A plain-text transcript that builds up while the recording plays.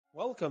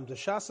Welcome to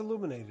Shas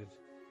Illuminated.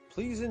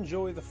 Please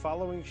enjoy the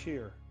following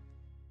shir.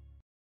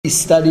 We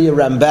study a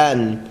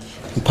Ramban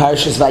in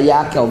Parshas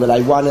Vayakhel that I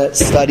want to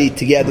study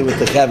together with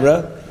the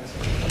Chevra.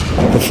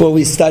 Before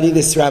we study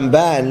this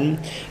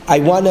Ramban, I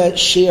want to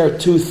share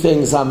two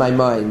things on my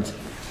mind.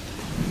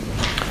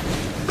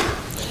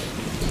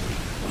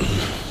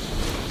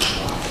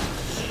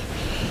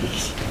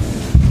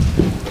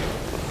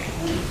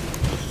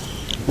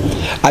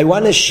 I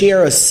want to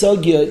share a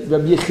sugya.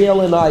 Rabbi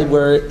Vayakhel and I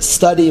were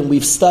studying,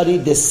 we've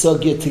studied this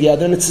sugya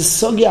together, and it's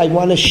a sugya I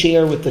want to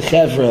share with the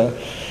Chevra,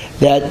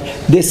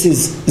 that this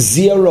is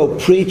zero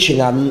preaching.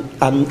 Rav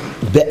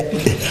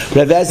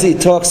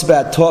Ezi talks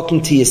about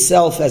talking to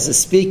yourself as a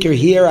speaker.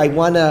 Here I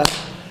want to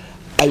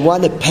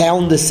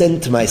pound this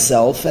into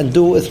myself and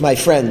do it with my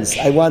friends.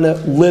 I want to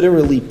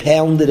literally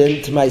pound it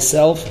into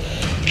myself.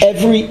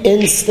 Every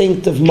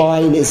instinct of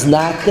mine is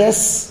not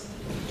this.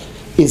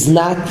 Is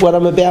not what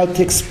I'm about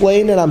to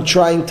explain, and I'm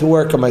trying to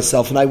work on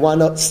myself, and I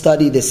want to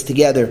study this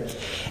together.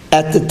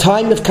 At the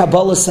time of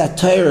Kabbalah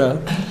Satira,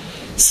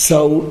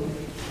 so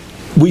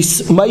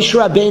Moshe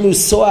Rabbeinu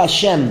saw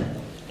Hashem,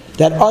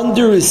 that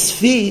under his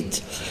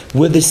feet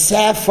were the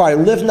sapphire,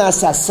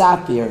 Livnas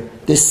HaSapir,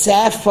 the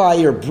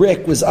sapphire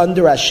brick was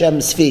under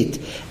Hashem's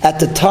feet at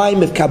the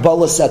time of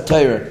Kabbalah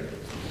Satira.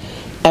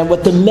 And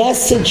what the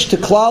message to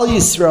Klal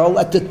Yisrael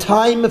at the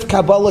time of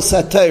Kabbalah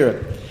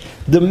Satira,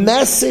 the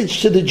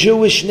message to the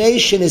Jewish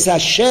nation is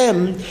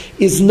Hashem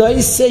is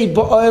Noisei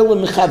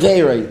Ba'olam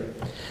Chaverei.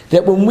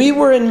 That when we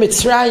were in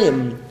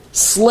Mitzrayim,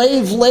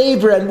 slave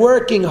labor and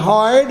working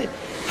hard,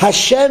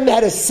 Hashem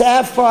had a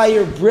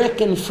sapphire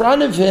brick in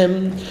front of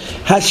him.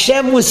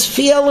 Hashem was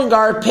feeling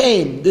our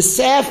pain. The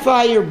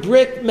sapphire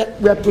brick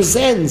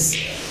represents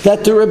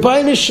that the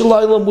Rabbi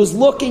Shalom was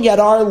looking at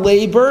our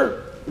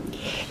labor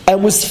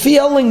and was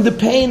feeling the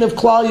pain of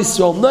Klal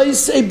Yisrael.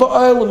 Noisei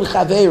Ba'olam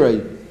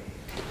Chaverei.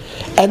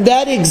 And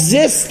that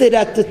existed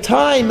at the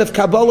time of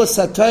Kabbalah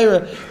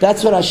Satira.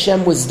 That's what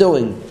Hashem was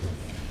doing.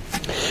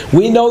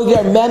 We know there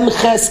are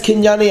Memches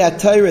Kinyani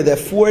Atayra, there are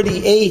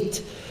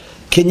 48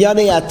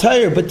 Kinyani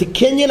Atayra, but the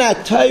Kinyan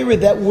Atayra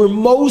that we're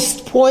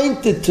most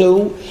pointed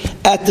to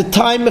at the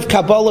time of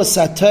Kabbalah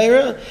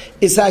Satira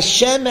is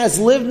Hashem as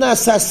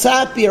Livnas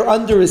HaSapir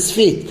under his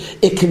feet.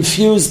 It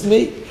confused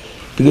me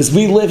because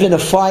we live in a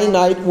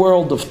finite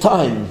world of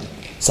time.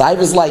 So I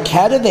was like,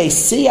 how do they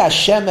see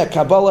Hashem at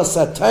Kabbalah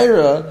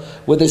Satira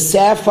with a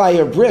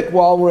sapphire brick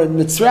while we're in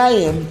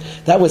Mitzrayim?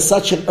 That was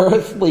such an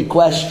earthly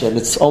question.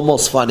 It's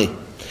almost funny.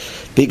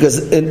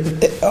 Because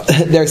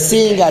they're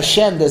seeing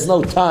Hashem, there's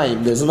no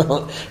time.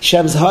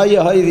 Hashem's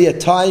Hayya,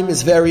 time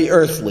is very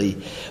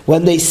earthly.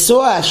 When they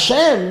saw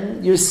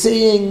Hashem, you're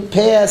seeing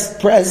past,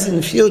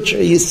 present, future.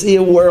 You see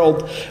a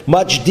world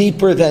much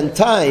deeper than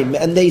time.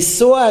 And they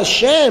saw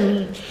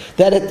Hashem,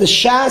 that at the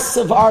shas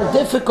of our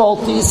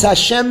difficulties,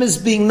 Hashem is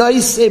being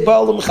Noisei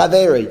Ba'olam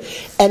Chaverei.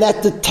 And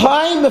at the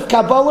time of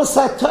Kabbalah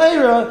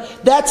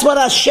Satira, that's what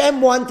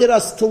Hashem wanted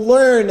us to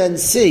learn and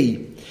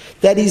see.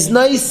 That He's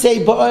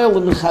Noisei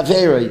Ba'olam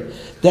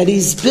Chaverei. That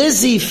He's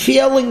busy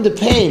feeling the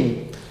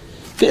pain.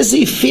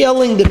 Busy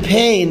feeling the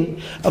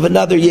pain of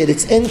another Yid.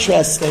 It's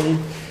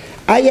interesting.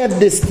 I have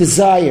this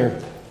desire.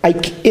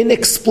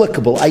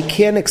 Inexplicable. I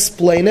can't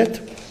explain it.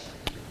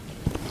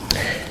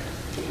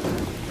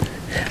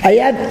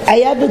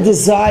 I have a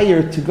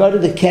desire to go to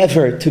the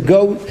kever, to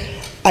go.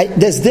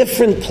 There's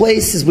different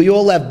places. We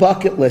all have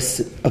bucket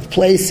lists of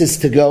places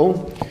to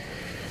go.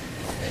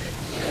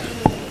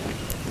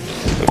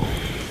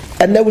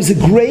 And there was a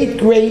great,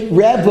 great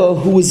Rebbe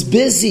who was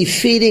busy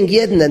feeding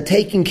Yidden and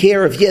taking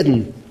care of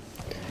Yidden.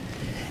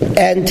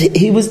 And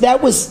that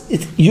was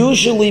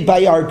usually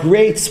by our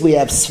greats we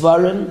have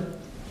Svarim.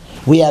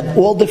 We have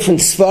all different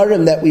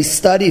Svarim that we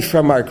study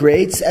from our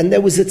greats. And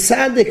there was a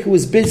tzaddik who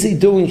was busy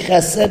doing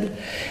chesed.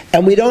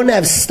 And we don't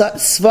have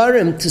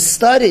Svarim to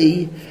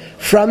study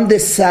from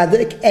this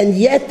tzaddik. And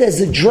yet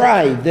there's a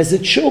drive, there's a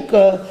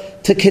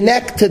tshuka to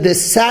connect to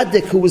this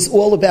tzaddik who was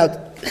all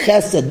about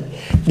chesed.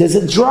 There's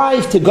a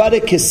drive to go to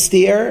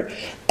Kestir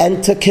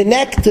and to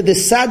connect to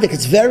this tzaddik.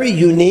 It's very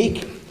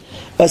unique.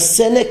 A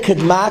cynic could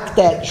mock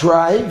that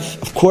drive.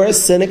 Of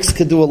course, cynics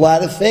could do a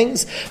lot of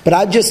things. But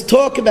I just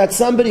talk about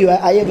somebody who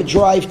I have a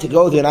drive to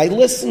go there. And I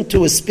listened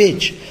to a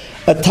speech.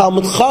 A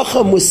Talmud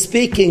Chacham was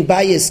speaking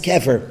by his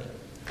kever.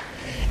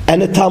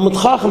 And a Talmud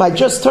Chacham, I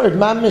just heard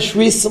mamish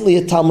recently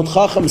a Talmud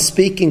Chacham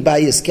speaking by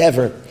his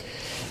kever.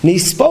 And he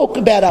spoke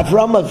about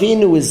Avram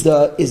Avinu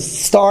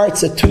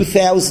starts a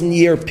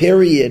 2,000-year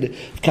period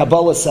of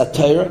Kabbalah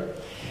Satira.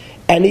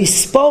 And he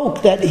said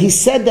that it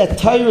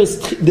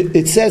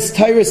says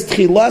Tyrus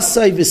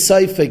Tchilasai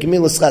V'Sayfa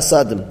Gemilas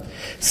Chasadim.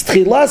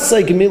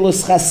 Tchilasai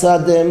Gemilas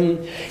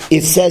Chasadim,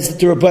 it says that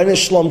the Rabbi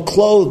Shalom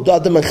clothed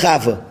Adam and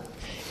Chava.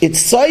 It's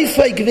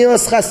Sayfa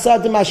Gemilas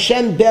Chasadim,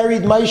 Hashem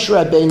buried Moshe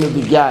Rabbeinu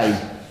the guy.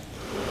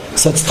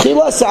 So it's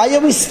Tchilasai. I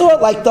always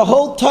thought like the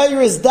whole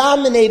Torah is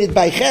dominated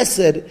by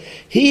Chesed.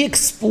 He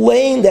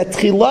explained that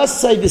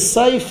Tchilasai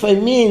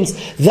V'Sayfa means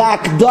the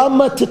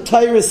Akdama to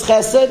Torah's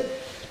Chesed.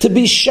 To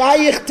be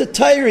shaykh to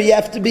Torah, you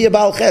have to be a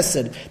Baal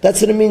Chesed.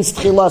 That's what it means,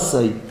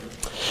 Tchilasai.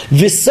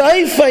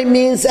 V'soifai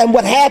means, and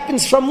what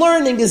happens from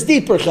learning is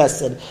deeper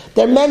chesed.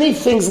 There are many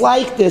things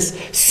like this.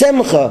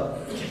 Simcha,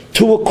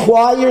 to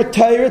acquire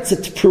Torah, it's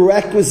a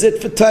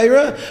prerequisite for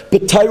Torah,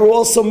 but Torah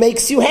also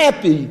makes you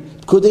happy.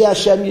 Kudei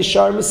Hashem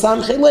Yishar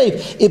Mesamchei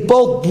Leiv. It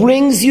both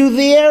brings you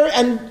there,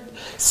 and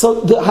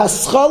so the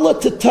haschala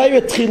to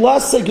Torah,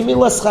 Tchilasa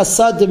Gemilas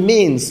Chasada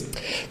means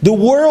the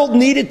world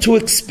needed to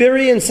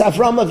experience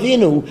Avram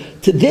Avinu.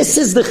 This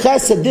is the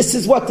chesed, this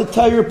is what the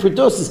Torah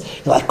produces.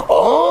 You're like,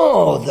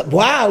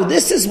 wow,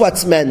 this is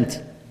what's meant.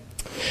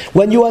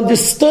 When you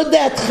understood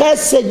that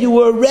chesed, you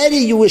were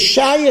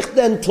shayich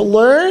then to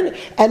learn,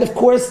 and of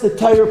course the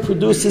Torah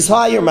produces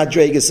higher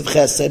madregas of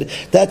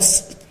chesed.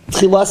 That's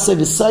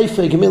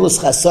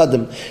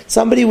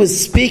somebody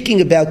was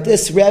speaking about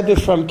this Rebbe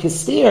from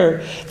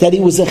Kestir, that he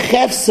was a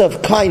chefs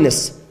of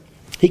kindness.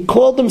 He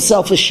called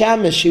himself a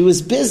shamish. He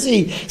was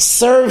busy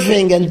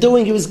serving and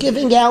he was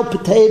giving out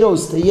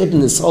potatoes to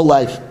Yidden his whole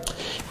life.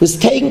 He was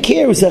taking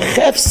care. He was a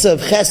chefs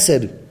of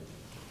chesed.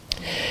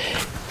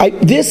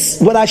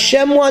 What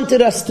Hashem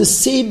wanted us to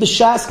see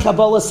b'shas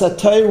Kabbalas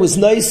HaTorah was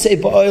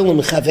noisei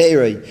ba'olam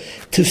chaverei,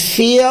 to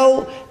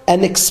feel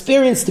and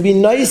experience, to be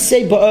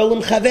noisei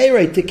ba'olam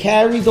chaverei, to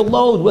carry the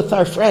load with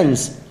our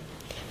friends.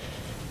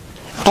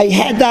 I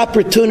had the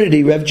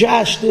opportunity. Rav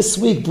Josh this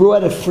week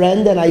brought a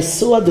friend, and I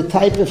saw the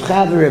type of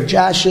chaver Rav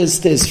Josh is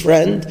to his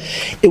friend.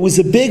 It was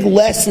a big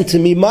lesson to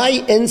me.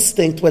 My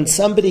instinct when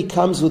somebody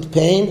comes with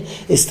pain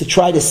is to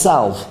try to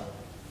solve.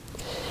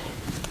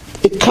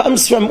 It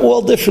comes from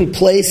all different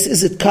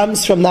places. It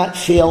comes from not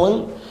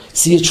feeling.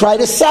 So you try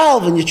to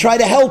solve and you try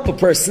to help a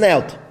person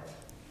out.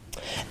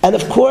 And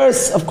of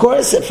course,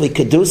 if we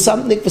could do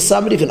something for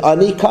somebody, if an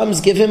ani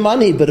comes, give him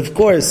money. But of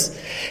course,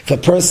 if a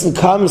person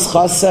comes,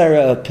 chaser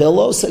a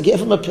pillow, so give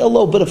him a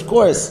pillow. But of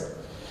course,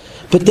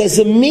 but there's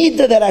a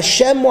midah that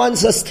Hashem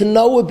wants us to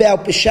know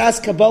about b'shas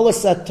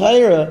Kabbalas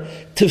HaTorah,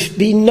 to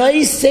be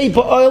noisei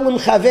ba'olam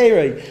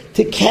chaverei,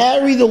 to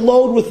carry the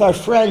load with our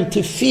friend,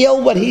 to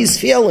feel what he's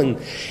feeling.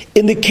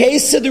 In the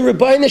case of the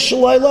Rabbi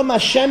Shalom,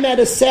 Hashem had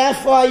a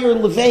sapphire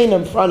levain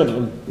in front of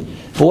him.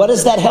 But what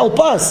does that help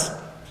us?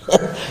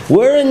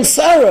 We're in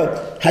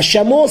Sarah.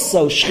 Hashem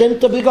also,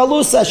 Shchimta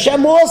B'Galus,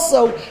 Hashem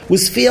also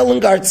was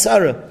feeling our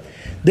tzara.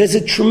 There's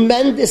a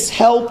tremendous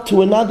help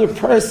to another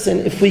person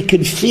if we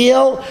could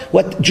feel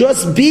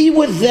just be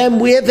with them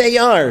where they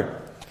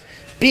are.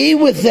 Be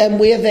with them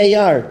where they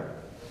are.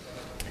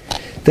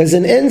 There's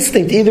an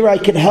instinct, either I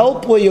can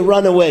help or you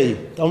run away.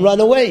 Don't run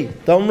away.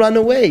 Don't run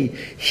away.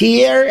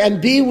 Hear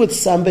and be with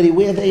somebody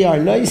where they are.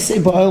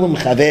 Noisei ba'olam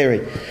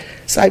chaveri.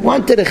 So I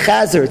wanted a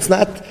chazer. It's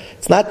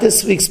not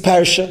this week's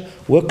parsha.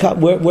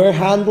 We're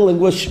handling.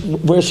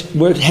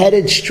 We're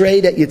headed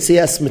straight at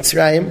Yetzias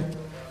Mitzrayim.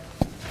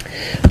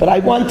 But I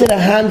wanted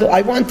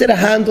to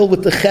handle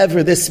with the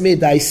chever this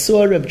mid. I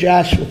saw Reb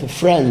Josh with a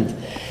friend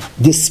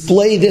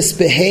display this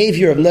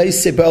behavior of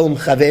noisei ba'olam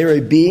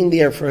chaveri, being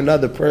there for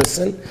another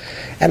person,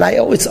 and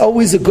it's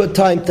always a good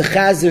time to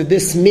chazer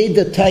this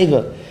midah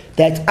taiva.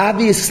 That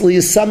obviously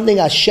is something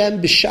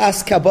Hashem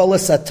b'shas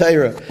Kabbalas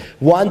HaTorah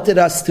wanted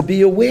us to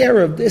be aware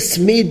of, this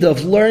midah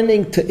of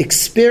learning to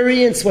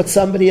experience what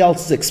somebody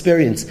else has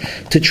experienced,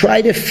 to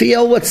try to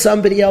feel what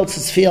somebody else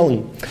is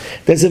feeling.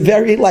 There's a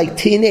very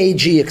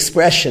teenagey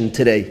expression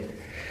today.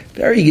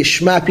 Very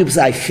yishma, people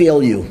say, I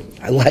feel you.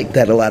 I like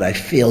that a lot, I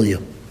feel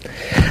you.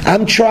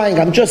 I'm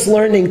just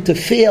learning to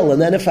feel,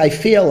 and then if I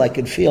feel, I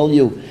can feel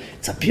you.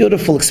 It's a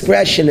beautiful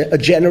expression. A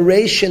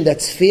generation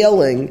that's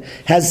feeling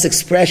has this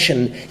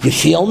expression, you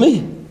feel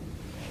me?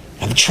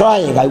 I'm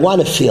trying, I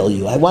want to feel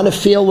you. I want to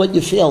feel what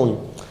you're feeling.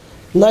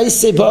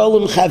 Noisei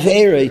ba'olam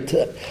chaveri,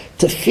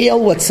 to feel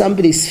what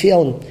somebody's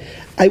feeling.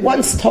 I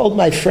once told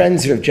my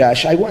friends, Rav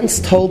Josh, I once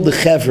told the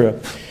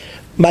chevra,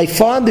 my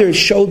father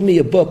showed me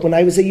a book. When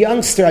I was a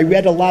youngster, I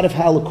read a lot of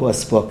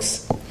Holocaust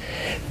books.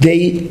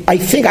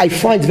 I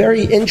find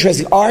very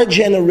interesting. Our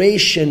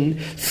generation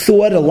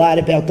thought a lot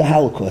about the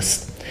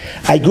Holocaust.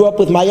 I grew up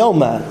with my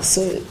Oma,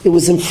 so it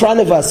was in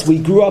front of us. We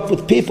grew up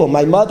with people.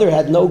 My mother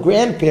had no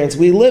grandparents.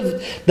 We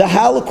lived, the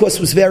Holocaust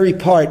was very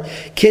part.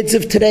 Kids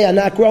of today are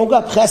not growing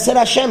up. Chesed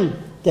Hashem.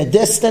 They're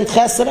distant.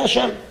 Chesed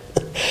Hashem.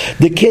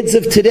 The kids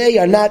of today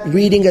are not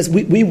reading as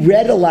we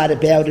read a lot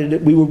about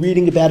it. We were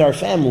reading about our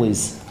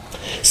families.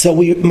 So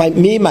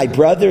my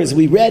brothers,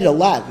 we read a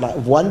lot.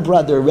 One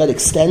brother read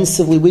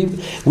extensively.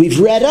 We've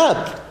read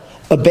up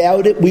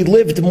about it. We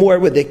lived more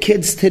with it.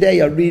 Kids today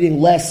are reading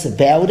less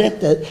about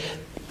it.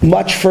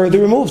 Much further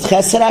removed.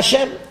 Chesed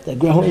Hashem. They're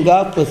growing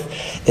up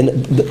in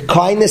the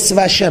kindness of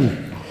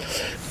Hashem.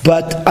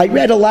 But I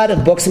read a lot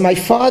of books, and my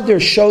father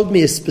showed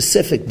me a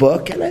specific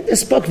book, and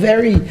this book,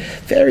 very,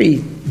 very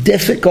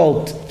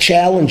difficult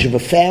challenge of a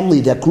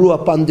family that grew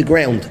up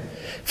underground.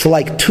 For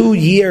 2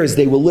 years,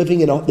 they were living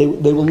they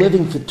were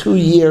living for 2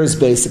 years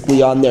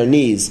basically on their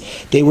knees.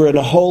 They were in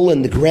a hole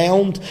in the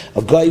ground.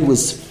 A guy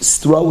was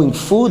throwing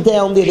food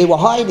down there. They were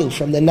hiding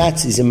from the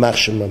Nazis in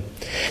Mishmar.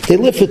 They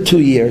lived for 2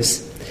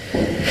 years.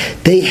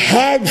 They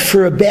had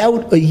for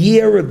about a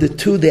year of the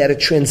two, they had a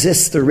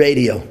transistor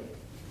radio.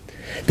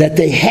 that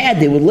they had.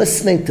 They were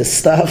listening to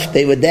stuff.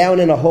 They were down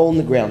in a hole in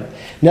the ground.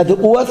 Now, the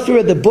author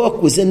of the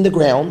book was in the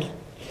ground,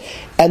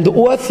 and the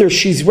author,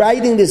 she's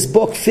writing this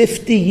book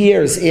 50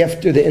 years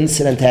after the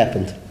incident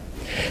happened.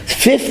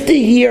 50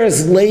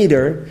 years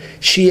later,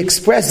 she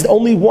expressed,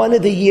 only one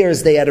of the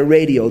years they had a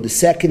radio. The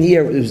second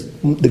year,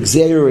 the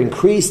Gzeira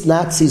increased,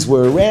 Nazis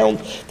were around,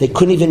 they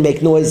couldn't even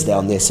make noise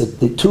down there. So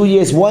the 2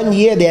 years, 1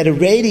 year, they had a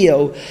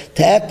radio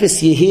to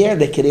Epis Yehir,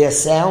 they could hear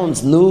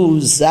sounds,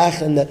 news,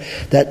 Zach, and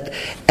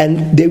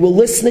and they were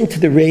listening to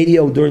the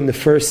radio during the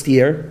first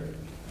year.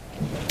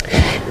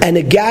 And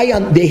a guy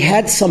they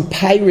had some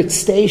pirate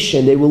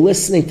station, they were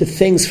listening to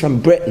things from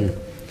Britain.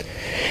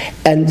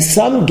 And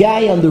some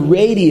guy on the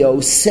radio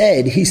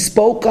said, he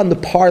spoke on the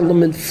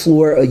parliament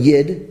floor, a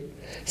Yid,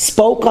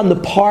 spoke on the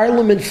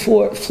parliament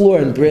floor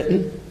in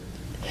Britain,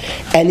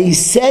 and he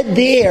said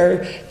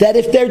there that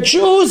if there are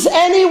Jews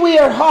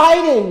anywhere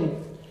hiding,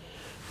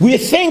 we're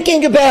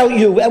thinking about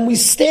you and we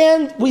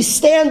stand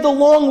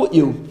along with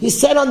you. He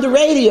said on the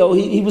radio,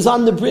 he was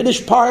on the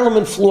British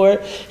parliament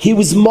floor, he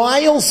was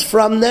miles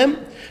from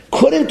them,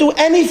 couldn't do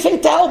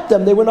anything to help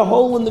them, they were in a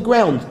hole in the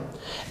ground.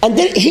 And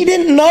he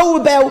didn't know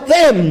about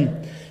them.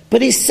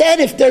 But he said,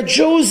 if there are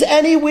Jews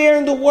anywhere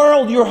in the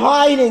world, you're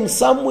hiding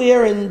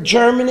somewhere in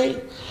Germany,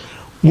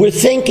 we're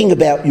thinking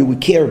about you, we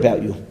care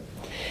about you.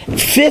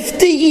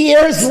 50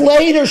 years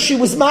later, she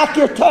was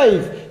Makir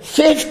Tov.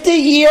 50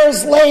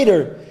 years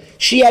later,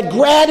 she had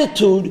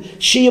gratitude.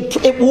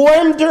 It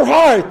warmed her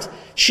heart.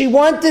 She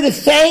wanted to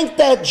thank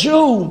that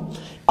Jew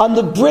on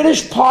the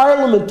British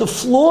Parliament, the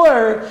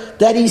floor,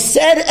 that he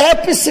said,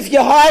 Epis, if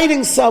you're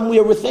hiding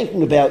somewhere, we're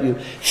thinking about you.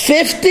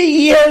 50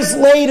 years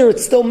later, it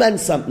still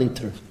meant something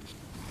to her.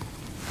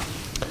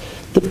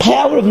 The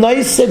power of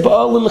Naiseh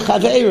Ba'olim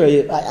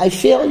Chaveira. I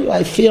feel you.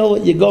 I feel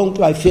what you're going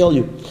through. I feel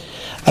you.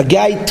 A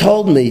guy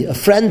told me, a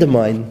friend of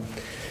mine,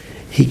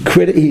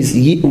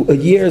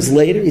 years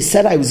later, he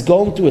said, I was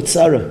going through a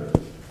tzara.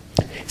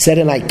 He said,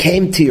 and I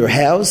came to your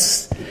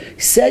house.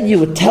 He said, you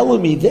were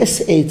telling me this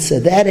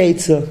eitzah, that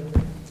eitzah.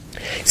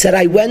 He said,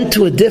 I went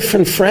to a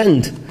different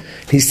friend.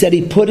 He said,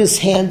 he put his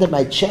hand on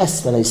my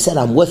chest and I said,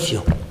 I'm with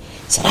you.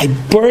 He said, I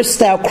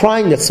burst out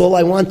crying. That's all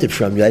I wanted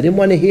from you. I didn't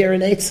want to hear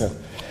an eitzah.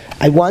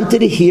 I wanted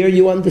to hear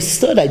you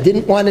understood. I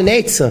didn't want an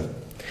eitzah.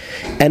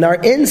 And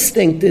our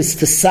instinct is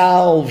to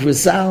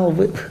resolve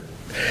it.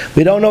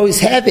 We don't always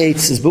have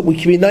eitzahs, but we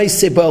can be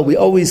nice, but we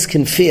always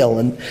can feel.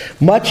 And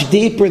much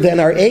deeper than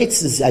our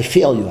eitzahs, I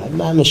feel you.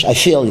 I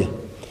feel you.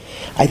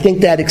 I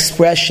think that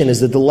expression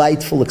is a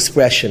delightful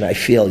expression. I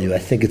feel you. I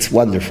think it's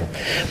wonderful.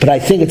 But I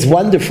think it's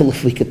wonderful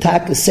if we could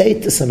say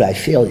to somebody, I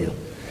feel you.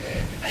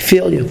 I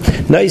feel you.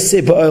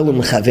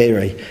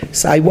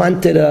 So I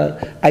wanted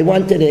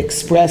to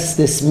express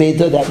this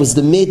midah. That was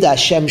the midah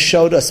Hashem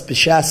showed us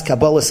b'shas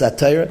Kabbalas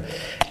HaTorah.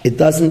 It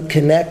doesn't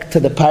connect to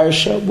the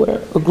parsha.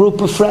 We're a group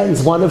of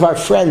friends. One of our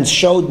friends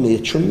showed me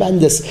a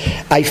tremendous.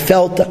 I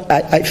felt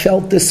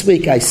this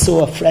week. I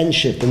saw a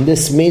friendship in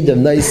this midah.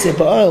 Naiseh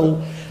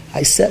ba'ol.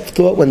 I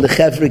thought when the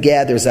Chevra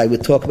gathers, I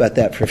would talk about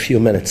that for a few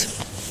minutes.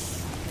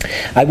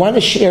 I want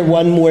to share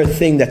one more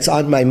thing that's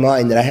on my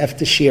mind that I have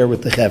to share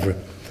with the Chevra.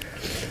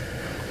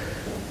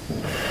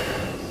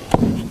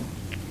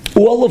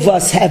 All of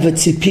us have a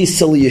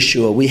tzipisa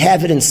Yeshua. We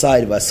have it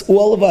inside of us.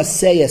 All of us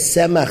say a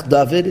Semach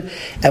David,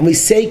 and we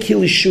say Ki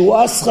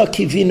Lishuascha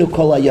Kivinu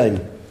Kol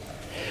Hayom.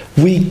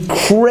 We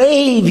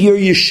crave your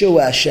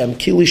Yeshua, Hashem.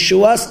 Ki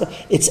Lishuascha.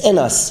 It's in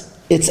us.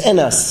 It's in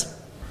us.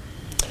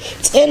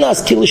 It's in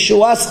us, Ki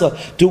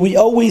Lishuascha. Do we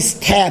always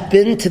tap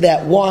into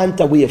that want?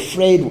 Are we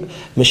afraid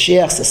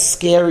Mashiach's a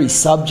scary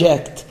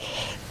subject?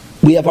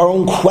 We have our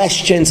own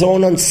questions, our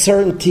own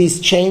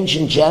uncertainties. Change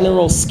in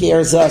general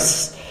scares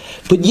us.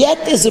 But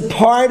yet there's a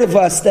part of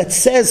us that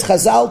says,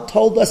 Chazal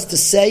told us to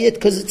say it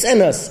because it's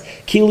in us.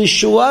 Ki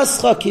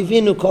lishuascha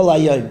kivinu kol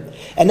hayom.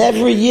 And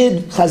every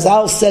Yid,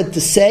 Chazal said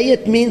to say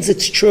it means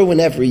it's true in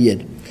every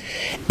Yid.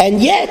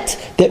 And yet,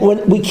 that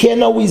when we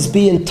can't always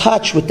be in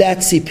touch with that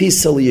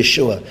tzipisa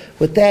Yeshua,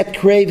 with that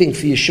craving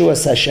for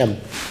Yeshua's Hashem.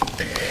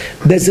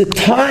 There's a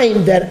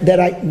time that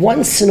I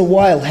once in a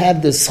while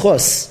have this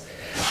chus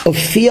of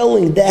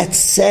feeling that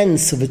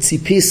sense of a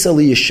tzipisa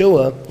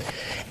Yeshua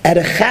at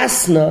a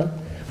chasna.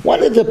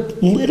 One of the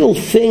little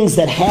things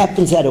that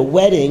happens at a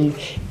wedding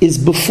is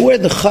before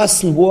the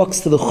chassan walks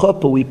to the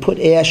chuppah, we put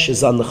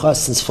ashes on the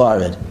chassan's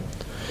forehead.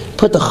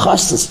 Put the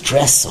chassan's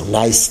dress so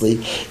nicely.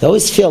 You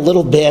always feel a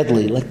little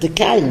badly. Like the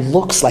guy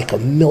looks like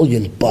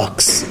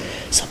 $1,000,000.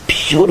 It's a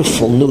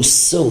beautiful new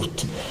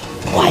suit.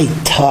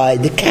 White tie.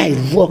 The guy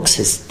looks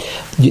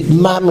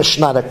mamish,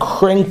 not a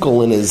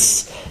crinkle in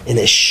his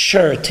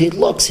shirt. He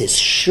looks, his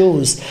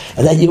shoes.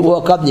 And then you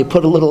walk up and you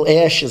put a little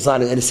ashes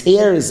on it. And his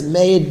hair is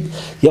made,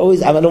 I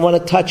don't want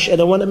to touch, I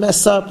don't want to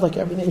mess up like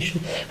everything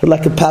should. But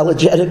like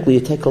apologetically, you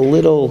take a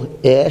little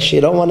ash. You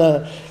don't want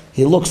to,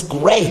 he looks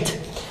great.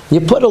 You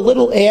put a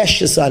little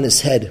ashes on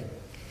his head.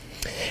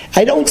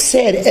 I don't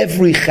say it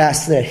every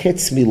chasna that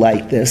hits me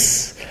like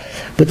this.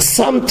 But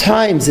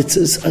sometimes it's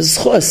a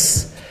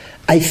chus.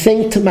 I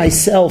think to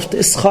myself,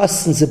 this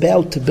chassan's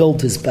about to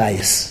build his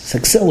bias. It's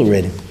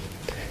accelerating.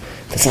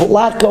 There's a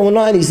lot going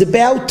on. He's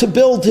about to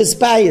build his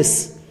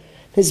bayis.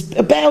 He's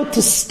about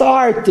to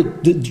start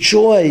the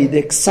joy, the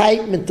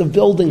excitement of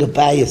building a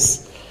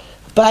bayis.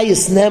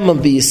 Bayis Neman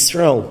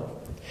b'Yisrael.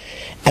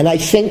 And I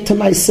think to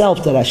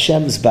myself that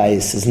Hashem's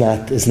bayis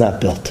is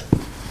not built.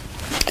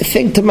 I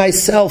think to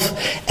myself,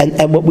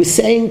 and what we're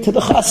saying to the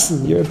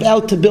chassan, you're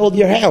about to build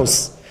your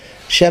house.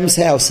 Hashem's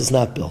house is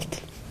not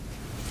built.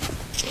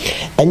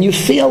 And you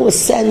feel a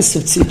sense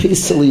of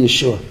tzipisa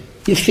Yeshua.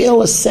 You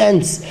feel a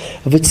sense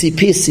of a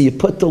tzipisa. You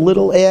put the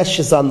little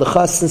ashes on the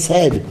chassan's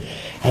head.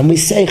 And we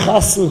say,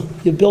 chassan,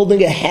 you're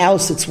building a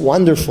house, it's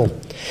wonderful.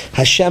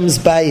 Hashem's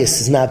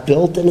bayis is not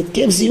built, and it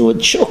gives you a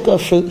tshuka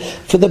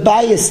for the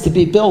bayis to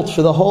be built,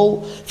 for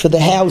the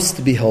house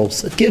to be whole.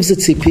 So it gives a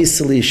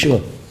tzipisa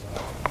Yeshua.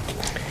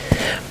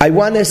 I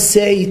want to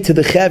say to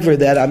the Chaver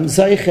that I'm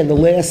Zayich in the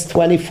last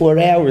 24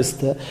 hours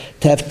to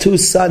have 2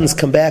 sons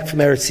come back from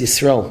Eretz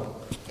Yisrael.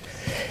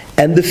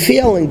 And the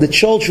feeling, the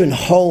children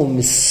home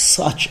is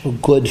such a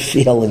good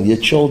feeling, your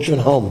children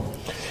home.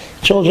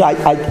 Children,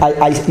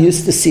 I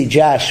used to see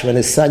Josh when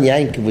his son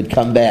Yankov would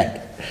come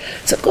back.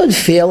 It's a good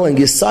feeling.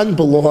 Your son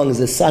belongs,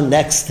 the son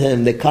next to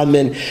him. They come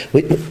in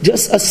with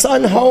just a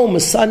son home, a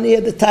son near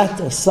the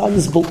tata.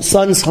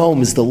 Son's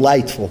home is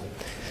delightful.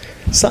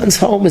 Son's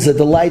home is a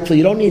delightful.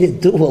 You don't need to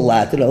do a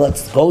lot.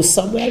 Let's go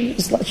somewhere.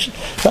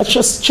 Let's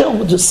just chill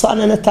with the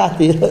son and a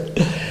tata.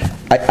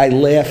 I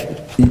laugh.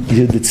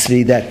 You did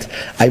see that.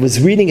 I was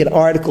reading an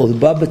article. The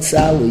Baba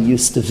Tzali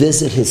used to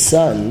visit his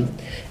son,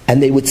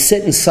 and they would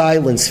sit in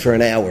silence for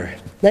an hour.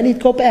 Then he'd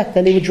go back.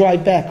 Then he would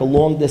drive back a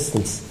long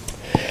distance.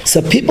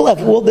 So people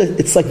have all the.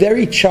 It's like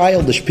very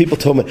childish. People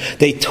told me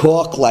they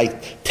talk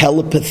like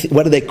telepathy.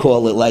 What do they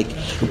call it? Like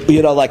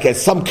like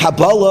some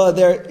Kabbalah.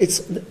 It's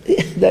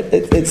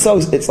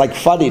like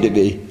funny to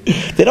me.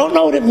 They don't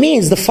know what it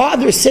means. The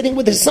father is sitting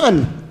with his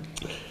son.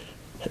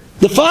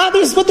 The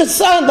father's with the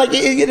son. Like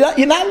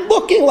you're not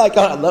looking like.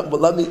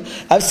 Let me.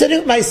 I'm sitting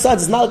with my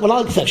sons. It's not like when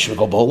I should we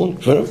go bowling.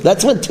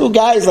 That's when 2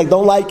 guys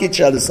don't like each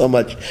other so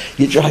much.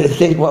 You try to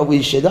think what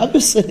we should. I'm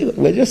just sitting.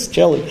 We're just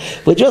chilling.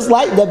 We're just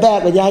lighting the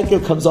back when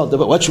Yankov comes on.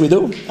 What should we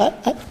do?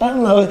 I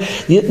don't know.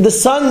 The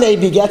son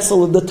maybe gets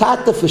the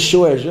tata for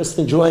sure. Just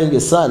enjoying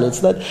his son.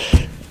 It's not.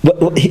 But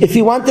if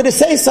he wanted to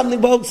say something,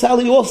 Baba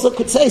Tzali also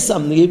could say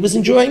something. He was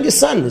enjoying his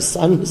son. His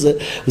son was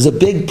a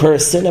big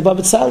person, and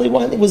Baba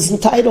Tzali was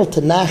entitled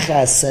to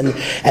nachas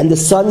and the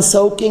son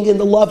soaking in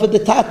the love of the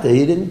tata.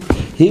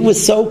 He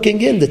was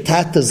soaking in the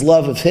tata's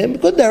love of him.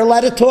 Good, they're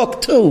allowed to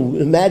talk too.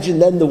 Imagine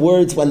then the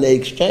words when they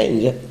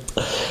exchange.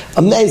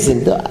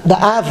 Amazing, the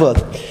ava.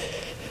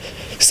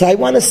 So I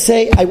want to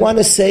say,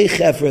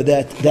 Chevra,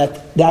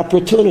 that the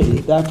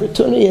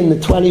opportunity in the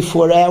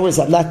 24 hours,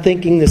 I'm not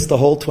thinking this the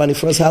whole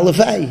 24 hours,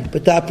 halavai,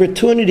 but the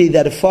opportunity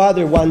that a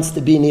father wants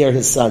to be near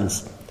his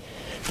sons,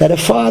 that a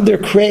father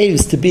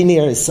craves to be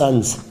near his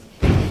sons.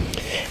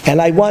 And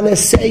I want to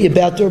say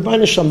about the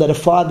Rabbi Shalom that a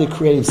father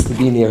craves to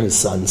be near his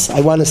sons.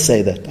 I want to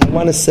say that. I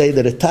want to say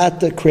that a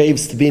tata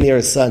craves to be near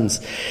his sons.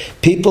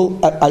 People,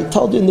 I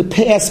told you in the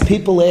past,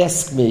 people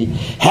ask me,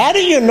 how do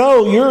you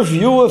know your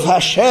view of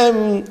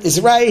Hashem is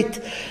right?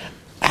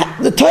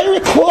 The Torah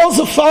calls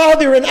a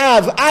father an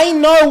av. I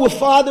know a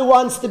father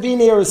wants to be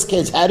near his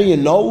kids. How do you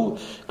know?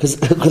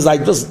 Because I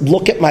just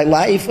look at my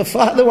life. A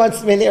father wants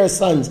to be near his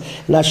sons.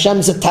 And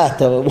Hashem's a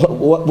tata.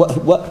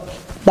 What?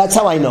 That's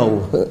how I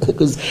know,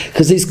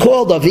 because he's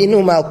called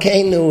Avinu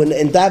Malkeinu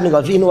and davening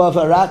Avinu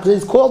Avarak.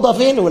 He's called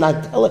Avinu, and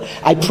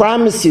I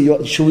promise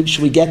you,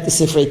 should we get the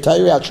Sifrei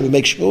Torah out? Should we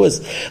make sure?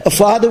 A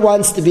father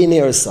wants to be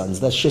near his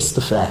sons. That's just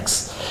the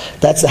facts.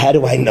 That's how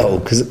do I know?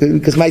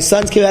 Because my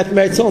sons came out from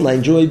Eretz Yisrael. I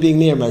enjoy being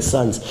near my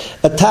sons.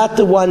 A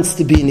tata wants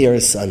to be near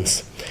his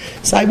sons.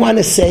 So I want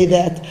to say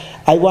that.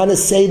 I want to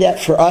say that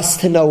for us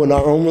to know in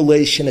our own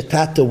relation, a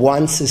tata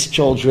wants his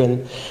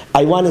children.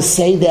 I want to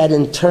say that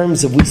in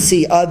terms of we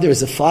see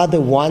others, a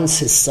father wants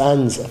his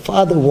sons. A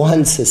father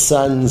wants his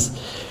sons.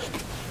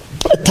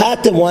 A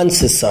tata wants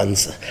his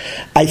sons.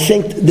 I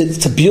think that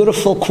it's a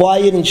beautiful,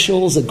 quiet in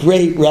shul, is a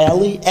great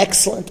rally.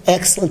 Excellent.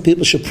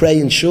 People should pray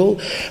in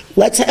shul.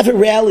 Let's have a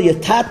rally. A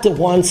tata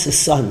wants his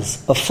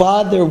sons. A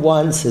father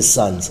wants his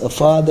sons.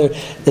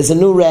 There's a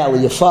new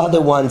rally. A father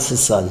wants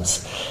his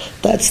sons.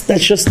 That's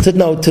just to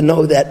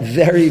know that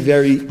very,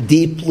 very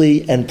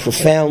deeply and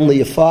profoundly.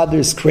 A father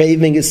is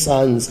craving his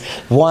sons,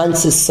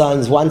 wants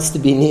to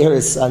be near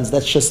his sons.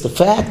 That's just a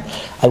fact.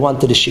 I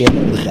wanted to share that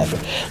with the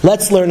Chaver.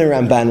 Let's learn a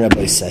Ramban,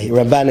 Rabbi say.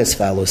 Ramban as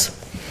follows.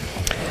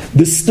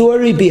 The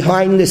story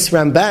behind this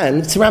Ramban,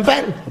 it's a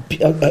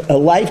Ramban, a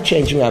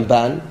life-changing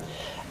Ramban.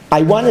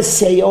 I want to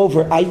say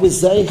I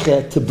was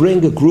zeicha to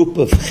bring a group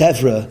of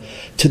Chevra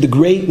to the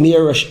great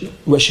Mir Rosh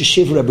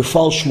Hashiva Rabbi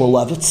Fal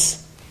Shmulevitz,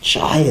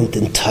 giant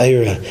in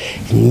Torah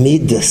and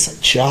Midas,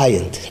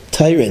 giant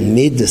Torah and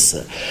Midas,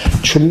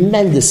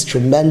 tremendous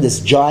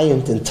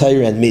giant in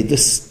Torah and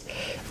Midas,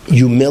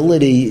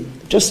 humility,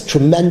 just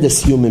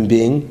tremendous human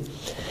being.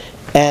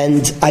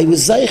 And I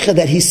was zeicha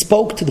that he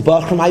spoke to the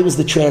Bachram. I was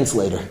the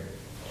translator.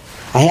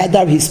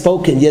 He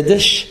spoke in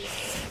Yiddish,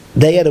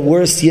 They had a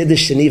worse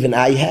Yiddish than even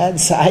I had,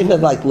 so I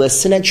would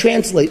listen and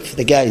translate for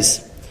the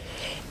guys.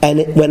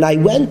 And when I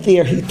went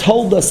there, he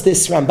told us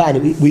this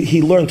Ramban.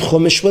 He learned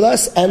Chumash with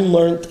us and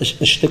learned a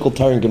shtickle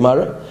Torah and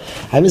Gemara.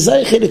 I was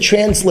Vayakhel to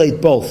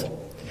translate both.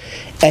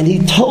 And he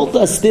told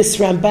us this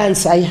Ramban,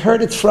 so I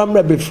heard it from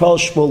Rabbi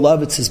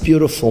Shmulevitz's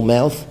beautiful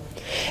mouth.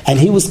 And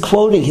he was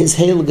quoting his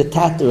Heilige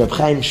Tate, Reb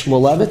Chaim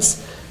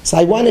Shmulevitz. So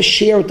I want to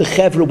share with the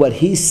Chevra what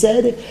he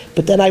said,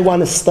 but then I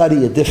want to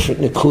study a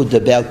different Nakud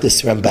about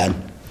this Ramban.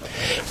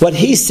 What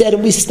he said,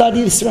 and we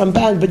study this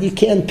Ramban, but you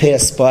can't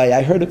pass by.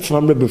 I heard it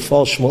from Rabbi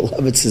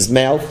Shmulevitz's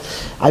mouth.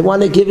 I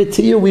want to give it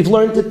to you. We've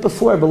learned it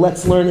before, but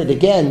let's learn it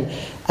again.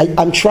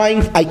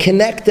 I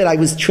connected, I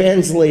was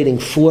translating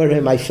for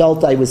him. I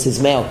felt I was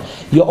his mouth.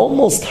 You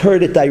almost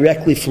heard it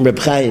directly from Reb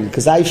Chaim,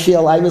 because I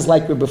feel I was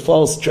like Rabbi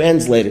Fal's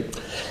translator.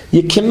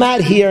 You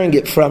cannot hearing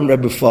it from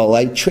Rabbi Fal.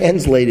 I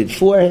translated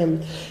for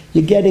him.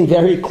 You're getting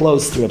very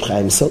close to Reb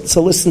Chaim.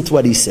 So listen to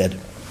what he said.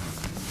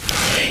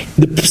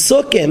 The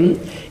Psukim,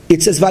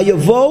 it says,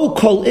 "Vayavo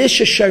kol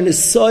ish asher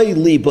nisoi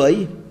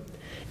libay."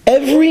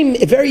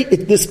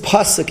 This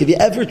pasuk, if you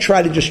ever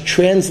try to just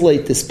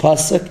translate this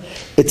pasuk,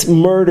 it's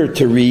murder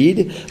to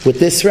read. With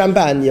this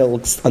Ramban,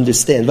 you'll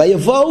understand.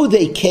 Vayavo,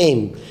 they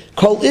came.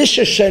 Kol ish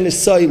asher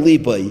nisoi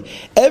libay.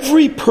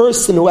 Every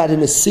person who had an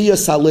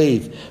asiyas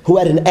alev, who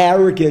had an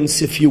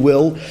arrogance, if you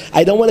will.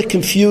 I don't want to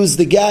confuse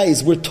the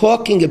guys. We're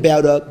talking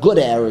about a good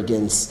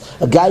arrogance,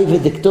 a gaiva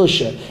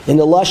diktusha. In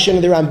the lashon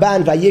of the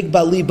Ramban, vayigba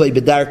libay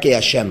b'darkei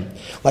Hashem,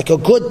 like a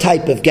good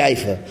type of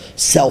gaiva,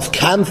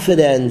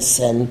 self-confidence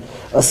and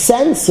a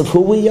sense of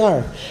who we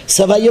are.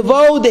 So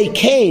vayavo, they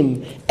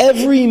came.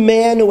 Every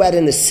man who had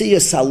an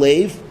asiyas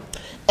alev,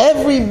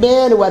 every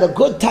man who had a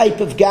good type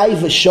of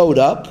gaiva showed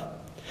up.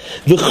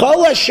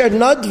 V'chol asher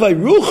nadvay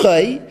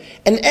ruchai,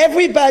 and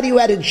everybody who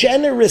had a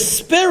generous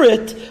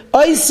spirit,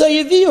 they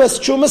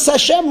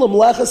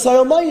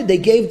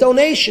gave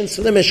donations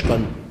to the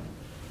Mishkan.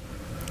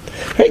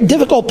 Very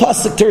difficult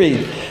pasuk to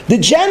read. The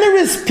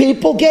generous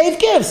people gave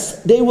gifts.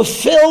 They were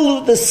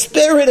filled with the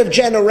spirit of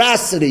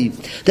generosity,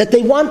 that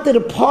they wanted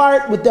to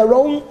part with their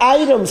own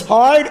items,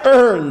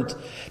 hard-earned,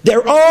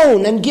 their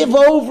own, and give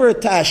over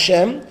to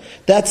Hashem.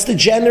 That's the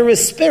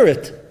generous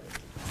spirit.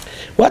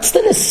 What's the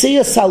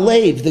Nesiyas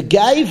Alev, the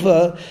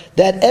gaiva,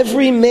 that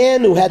every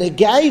man who had a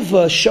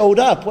gaiva showed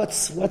up?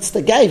 What's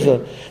the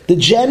gaiva? The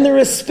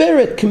generous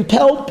spirit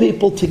compelled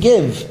people to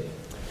give.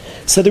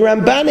 So the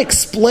Ramban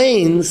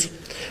explains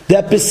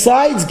that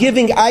besides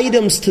giving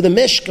items to the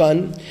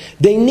Mishkan,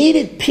 they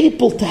needed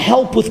people to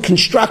help with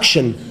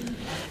construction.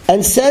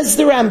 And says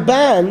the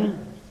Ramban,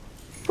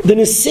 the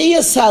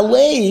Nesiyas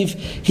Alev,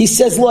 he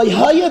says, Lo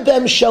haya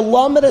bem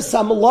shalom eres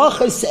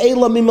hamalachos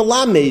ela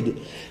mimelamed.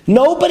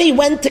 Nobody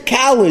went to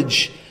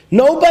college.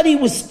 Nobody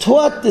was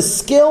taught the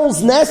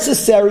skills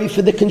necessary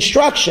for the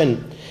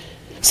construction.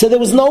 So there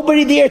was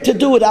nobody there to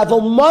do it.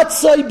 Aval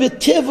matzai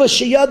b'tiva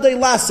sheyadei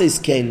lases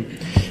came.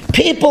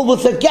 People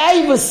with a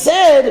gaiva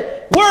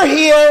said, we're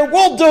here,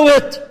 we'll do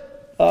it.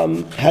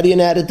 How do you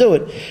know how to do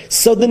it?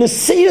 So the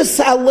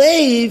Nesiyas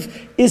Alev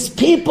is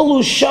people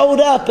who showed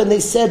up and they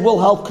said,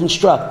 we'll help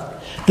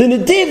construct. The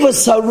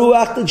Nedivas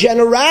Haruach, the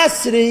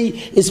generosity,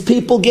 is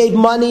people gave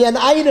money and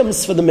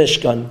items for the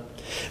Mishkan.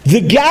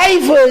 The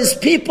gaiva is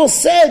people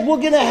said, we're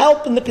going to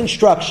help in the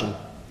construction.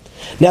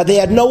 Now they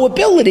had no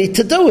ability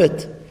to do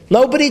it.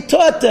 Nobody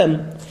taught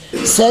them.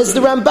 Says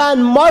the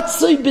Ramban,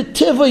 Matzai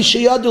b'tivai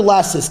sheyadu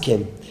lasis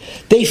kim.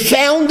 They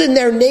found in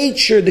their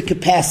nature the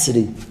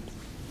capacity.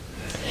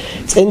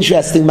 It's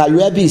interesting, my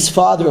Rebbe's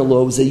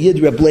father-in-law was a Yid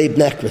Reb Leib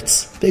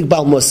Nekritz, big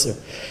Baal Musar.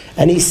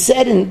 And he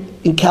said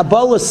in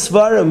Kabbalah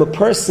Svarim, a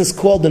person's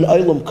called an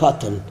Olam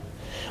Katan.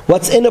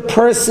 What's in a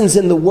person's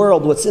in the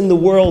world, what's in the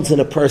world's in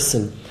a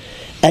person.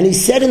 And he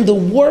said in the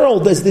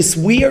world there's this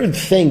weird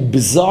thing,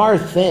 bizarre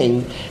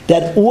thing,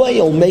 that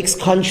oil makes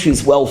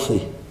countries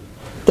wealthy.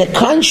 The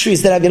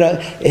countries that are going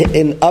to,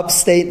 in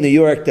upstate New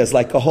York, there's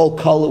like a whole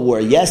color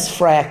war. Yes,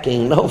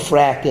 fracking, no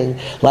fracking,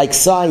 like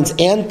signs,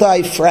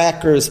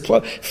 anti-frackers.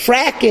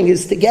 Fracking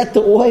is to get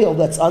the oil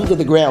that's under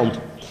the ground.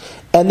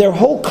 And there are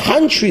whole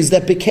countries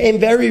that became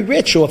very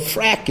rich or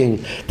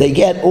fracking. They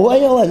get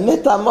oil and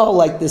mitamo,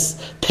 like this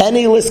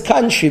penniless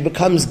country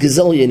becomes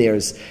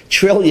gazillionaires,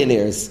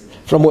 trillionaires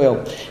from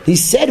oil. He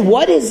said,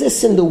 what is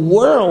this in the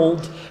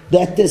world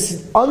that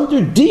this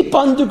deep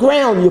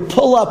underground, you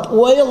pull up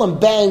oil and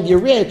bang, you're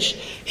rich?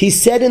 He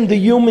said in the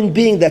human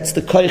being, that's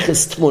the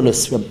koiches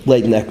tmunas from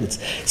Leib Nekritz.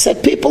 He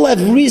said people have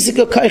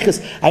rizika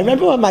koiches. I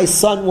remember when my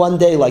son one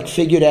day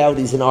figured out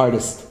he's an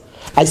artist.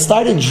 I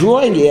started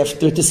drawing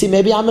after to see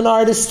maybe I'm an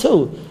artist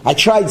too. I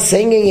tried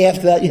singing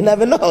after that, you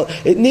never know.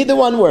 Neither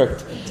one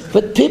worked.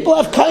 But people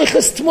have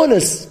koiches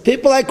tmunas.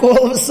 People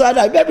all of a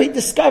sudden, I remember he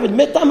discovered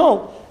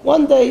mitamo.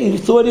 One day he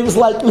thought he was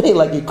like me,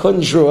 like he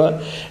couldn't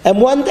draw.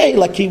 And one day,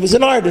 like he was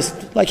an artist,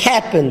 like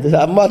happened.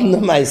 But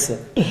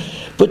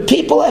But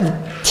people have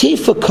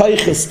tifa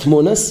koiches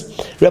tmunas.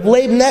 Reb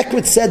Leib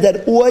Nekrit said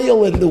that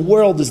oil in the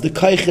world is the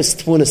koiches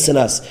tmunas in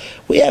us.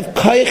 We have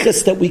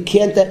koiches that we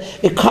can't,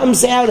 it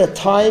comes out at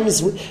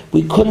times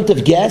we couldn't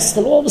have guessed,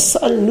 and all of a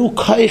sudden new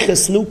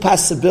koiches, new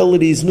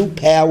possibilities, new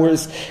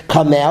powers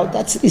come out.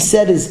 That's what he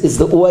said is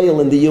the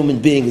oil in the human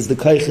being, is the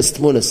koiches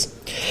tmunas.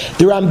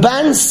 The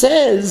Ramban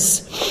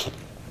says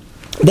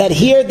that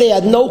here they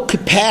had no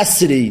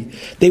capacity.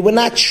 They were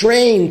not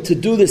trained to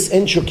do this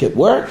intricate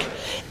work.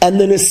 And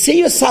the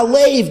Nesiyus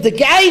Halev, the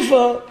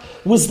Gaiva,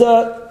 was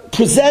the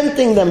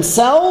presenting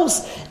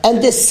themselves,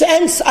 and the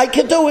sense, I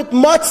can do it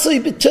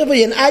matzli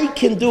b'tivui, and I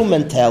can do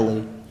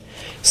mentality.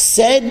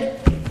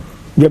 Said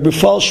Rabbi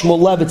Shmuel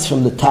Levitz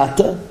from the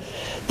Tata,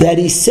 that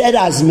he said,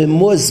 as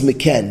mimuz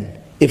meken,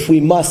 if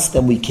we must,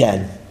 then we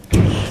can.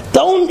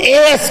 Don't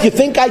ask, you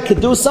think I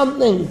could do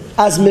something?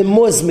 As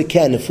mimuz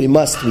meken, if we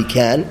must, we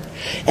can.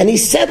 And he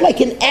said like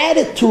an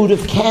attitude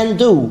of can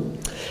do.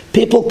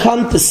 People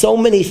come to so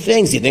many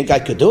things. You think I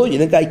could do it? You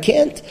think I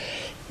can't?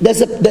 There's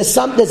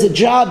a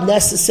job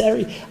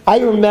necessary. I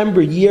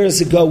remember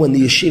years ago when the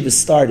yeshiva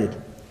started.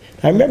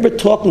 I remember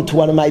talking to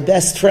one of my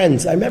best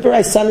friends. I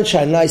remember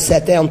Sunshine and I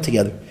sat down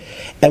together,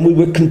 and we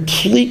were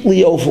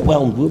completely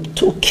overwhelmed. We were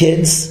two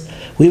kids.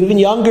 We were even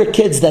younger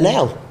kids than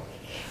now.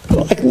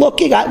 We're like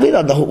looking at, we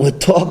don't know what we're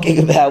talking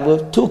about.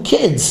 We're two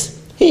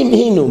kids. He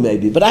knew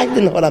maybe, but I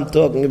didn't know what I'm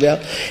talking about.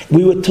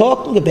 We were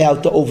talking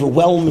about the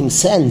overwhelming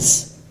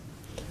sense.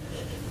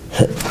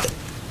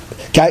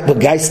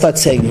 Guys start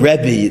saying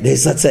Rebbe. They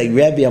start saying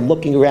Rebbe. I'm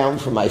looking around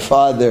for my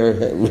father,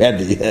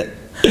 Rebbe.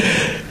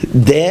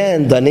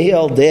 Dan,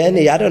 Daniel,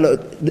 Danny. I don't know.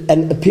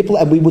 And people,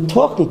 and we were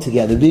talking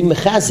together, being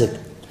mechazik.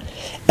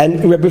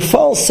 And Rabbi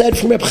Fall said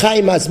from Reb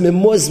Chaim, as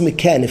memuz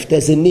meken, if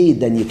there's a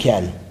need, then you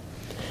can.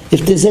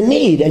 If there's a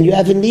need, and you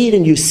have a need,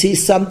 and you see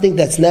something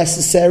that's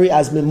necessary,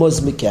 as memuz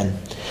meken.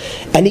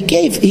 And he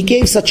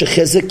gave such a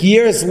chizuk.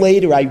 Years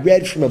later, I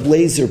read from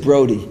Ablazer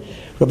Brody.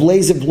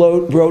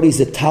 Ablazer Brody is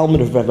a Talmud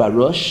of Rav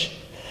Arush,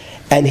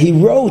 and he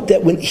wrote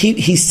that when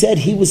he said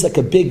he was like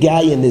a big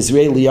guy in the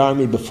Israeli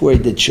army before he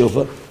did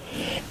tshuva,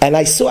 and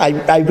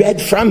I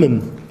read from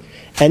him,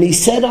 and he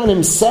said on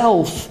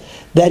himself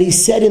that he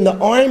said in the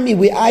army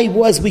where I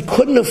was, we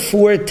couldn't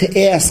afford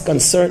to ask on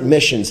certain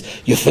missions,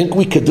 you think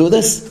we could do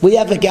this? We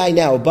have a guy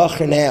now, a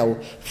bacher now,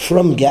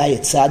 from Guy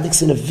at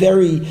Tzadik's in a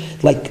very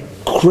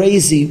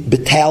crazy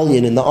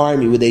battalion in the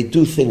army where they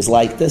do things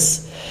like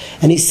this.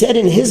 And he said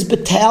in his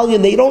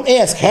battalion, they don't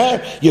ask,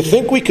 you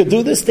think we could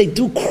do this? They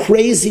do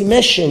crazy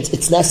missions.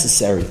 It's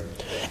necessary.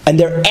 And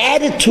their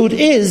attitude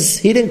is,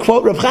 he didn't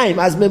quote Reb Chaim,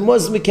 as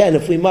memuz meken,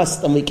 if we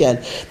must, then we can.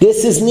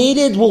 This is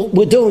needed,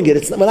 we're doing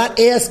it. We're not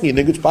asking, you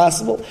think it's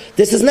possible?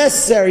 This is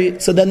necessary,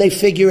 so then they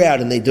figure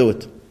out and they do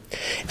it.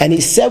 And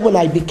he said, when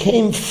I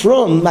became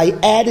from my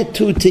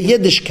attitude to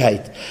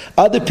Yiddishkeit,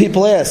 other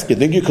people ask, you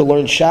think you could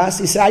learn Shas?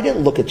 He said, I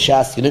didn't look at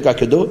Shas, you think I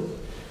could do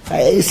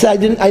it? He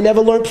said, I never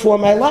learned before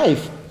in my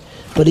life.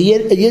 But a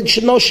Yid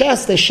should know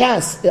Shas, the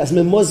Shas, as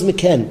memuz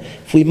meken.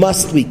 If we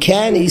must, we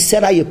can. He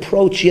said, I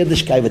approach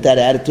Yiddishkeit with that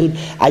attitude.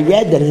 I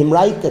read that him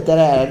right, that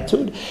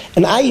attitude.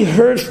 And I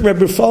heard from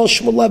Rabbi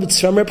Shmuel Levitz,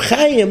 from Reb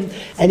Chaim,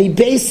 and he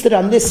based it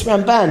on this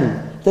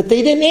Ramban, that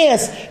they didn't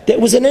ask. There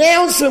was an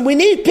announcement, we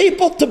need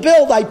people to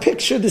build. I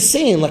picture the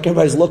scene, like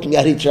everybody's looking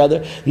at each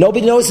other.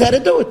 Nobody knows how to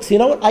do it. You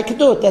know what? I could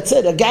do it. That's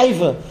it. A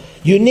gaiva.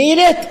 You need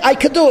it? I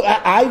could do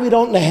it. We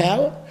don't know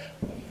how.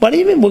 But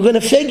even we're going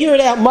to figure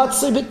it out.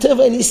 Matzli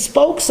b'tiva. And he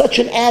spoke such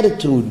an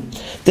attitude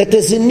that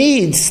there's a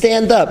need.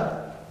 Stand up.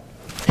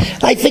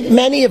 I think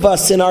many of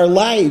us in our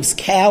lives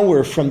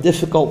cower from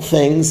difficult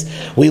things.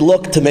 We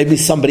look to maybe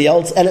somebody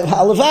else, and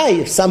halavai,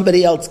 if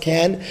somebody else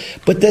can.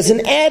 But there's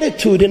an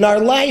attitude in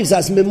our lives,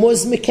 as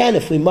memuz meken,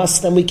 if we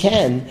must, then we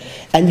can.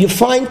 And you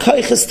find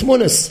koiches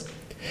tmunas.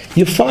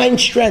 You find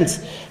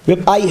strength.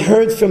 I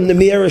heard from the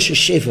Mir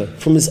Yeshiva,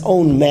 from his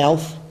own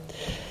mouth.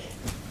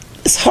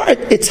 It's hard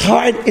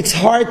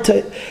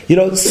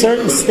to,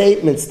 certain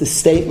statements, this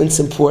statement's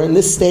important,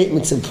 this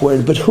statement's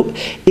important, but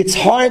it's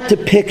hard to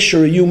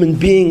picture a human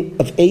being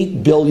of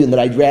 8 billion that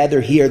I'd rather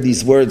hear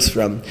these words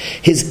from.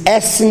 His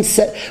essence,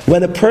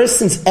 when a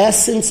person's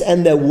essence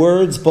and their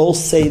words both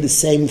say the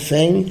same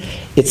thing,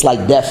 it's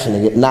like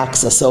deafening, it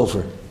knocks us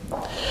over.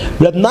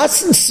 Reb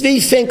Nosson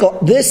Tzvi Finkel,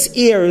 this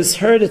ear has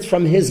heard it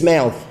from his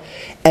mouth,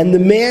 and the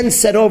man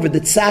said over,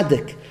 the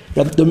tzaddik,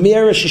 the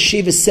Mir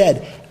Yeshiva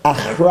said,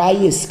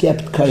 Achrayus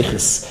kept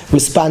koiches.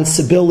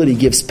 Responsibility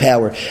gives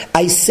power.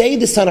 I say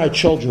this on our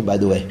children, by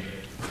the way.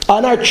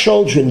 On our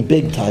children,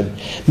 big time.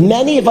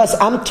 Many of us,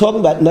 I'm talking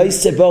about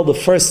Noisebel, the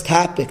first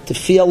topic, to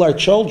feel our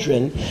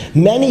children.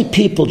 Many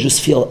people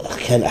just feel,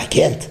 I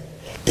can't.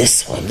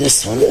 This one,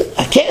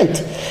 I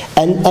can't.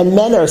 And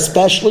men are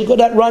especially good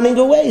at running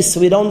away,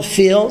 so we don't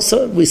feel,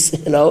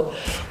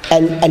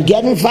 and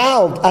get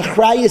involved.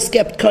 Achrayus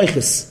kept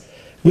koiches.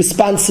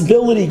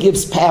 Responsibility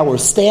gives power.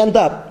 Stand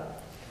up.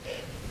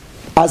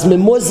 As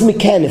memuz we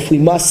can, if we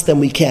must, then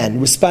we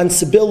can.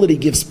 Responsibility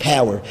gives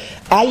power.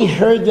 I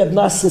heard Reb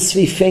Nosson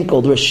Tzvi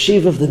Finkel, the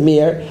Rashiv of the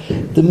Mir,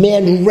 the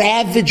man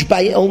ravaged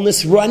by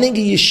illness, running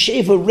a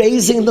yeshiva,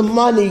 raising the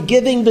money,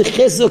 giving the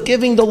chizuk,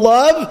 giving the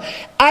love.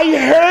 I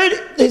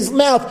heard his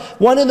mouth,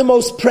 one of the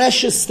most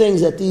precious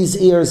things that these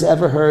ears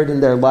ever heard in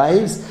their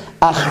lives.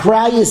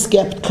 Achrayus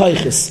gebt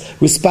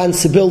koiches.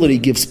 Responsibility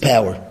gives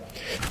power.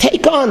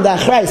 Take on the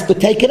achrayus,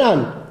 but take it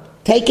on.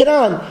 Take it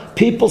on.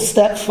 People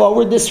step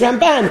forward. This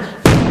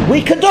Ramban,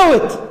 we could do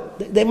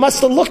it. They must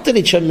have looked at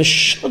each other.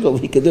 Meshuggah,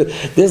 we could do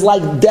it. There's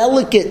like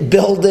delicate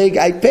building.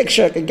 I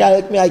picture a guy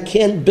like me. I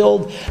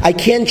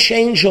can't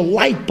change a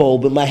light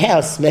bulb in my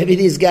house. Maybe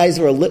these guys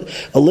were a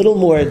little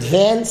more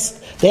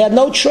advanced. They had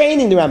no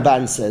training, the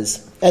Ramban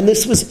says. And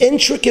this was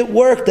intricate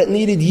work that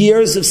needed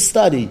years of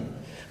study.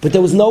 But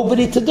there was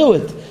nobody to do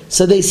it.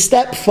 So they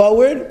stepped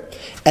forward.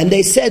 And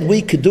they said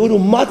we could do it,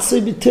 and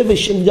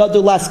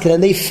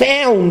they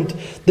found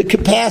the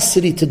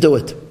capacity to do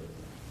it.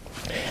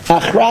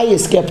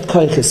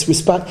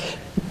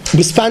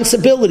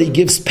 Responsibility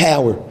gives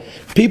power.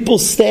 People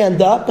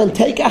stand up and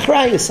take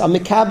achrayus,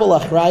 amikabel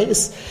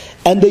achrayus,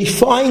 and they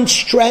find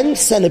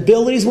strengths and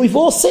abilities. We've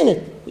all seen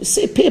it. We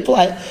see people,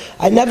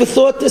 I never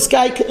thought this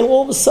guy could, and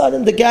all of a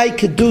sudden the guy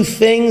could do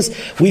things.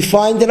 We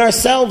find in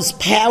ourselves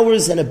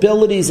powers and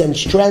abilities and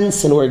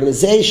strengths and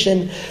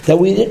organization that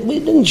we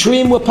didn't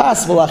dream were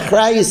possible.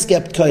 Achrayus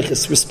gebt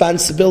koiches.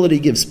 Responsibility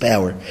gives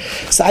power.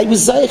 So I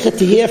was zeichet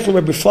to hear from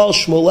Rabbi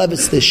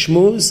Shmulevitz the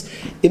Shmuz.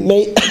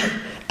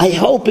 I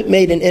hope it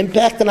made an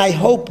impact, and I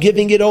hope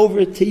giving it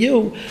over to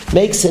you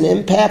makes an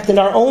impact in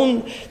our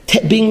own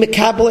being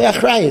mekabel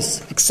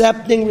achrayus,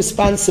 accepting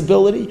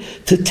responsibility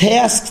to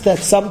tasks that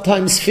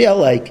sometimes feel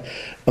like,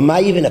 am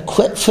I even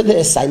equipped for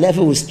this? I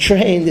never was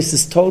trained. This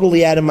is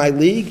totally out of my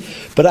league.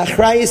 But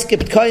achrayus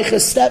gibt koiches,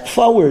 step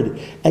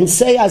forward and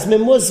say, as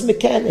memuz we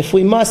can. If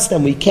we must,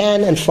 then we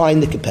can, and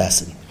find the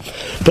capacity.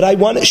 But I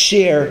want to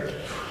share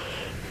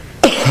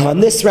on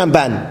this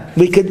Ramban.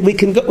 We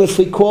can go, if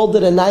we called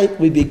it a night,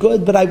 we'd be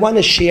good, but I want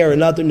to share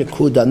another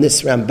nikud on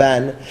this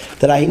Ramban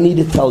that I need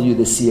to tell you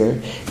this year.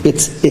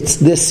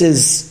 This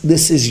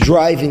is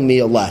driving me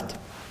a lot.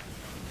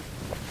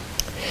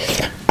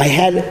 I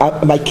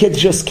had my kids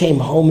just came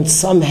home, and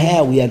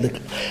somehow we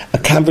had a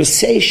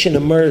conversation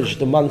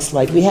emerged amongst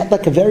we had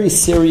like a very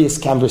serious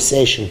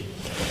conversation.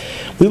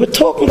 We were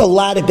talking a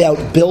lot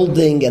about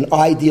building and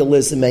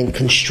idealism and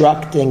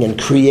constructing and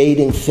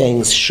creating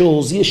things,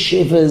 shuls,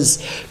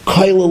 yeshivas,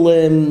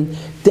 koilalim,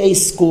 day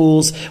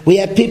schools. We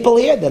have people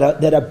here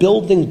that are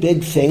building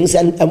big things,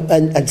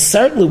 and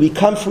certainly we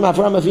come from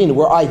Avraham Avinu.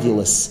 We're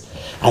idealists.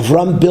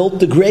 Avram built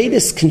the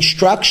greatest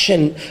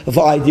construction of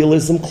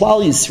idealism,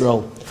 Klal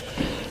Yisrael.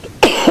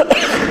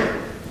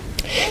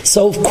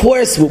 So of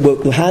course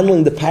we're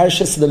handling the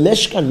parashas of the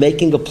Mishkan,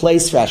 making a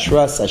place for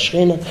Ashras,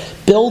 Ashchina,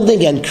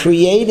 building and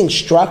creating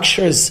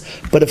structures.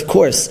 But of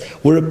course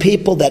we're a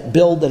people that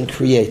build and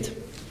create.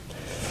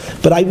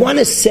 But I want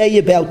to say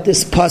about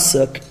this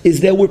pasuk is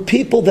there were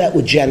people that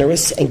were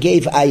generous and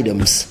gave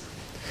items.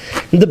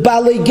 The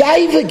Balei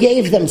Gaiva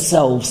gave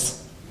themselves.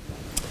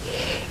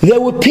 There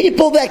were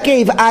people that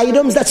gave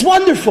items. That's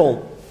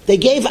wonderful. They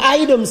gave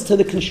items to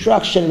the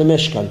construction of the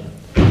Mishkan.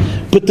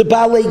 But the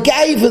Balei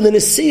Gaiva and the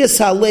Nesiyas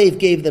Halev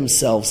gave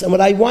themselves. And what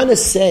I want to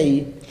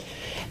say,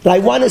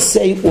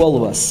 all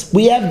of us,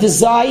 we have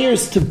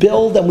desires to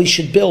build, and we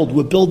should build.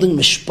 We're building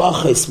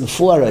mishpachos,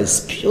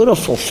 meforas,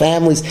 beautiful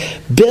families.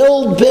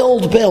 Build,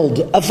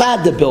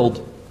 avada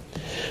build.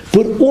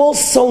 But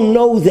also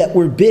know that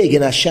we're big,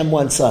 and Hashem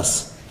wants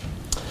us.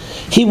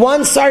 He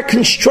wants our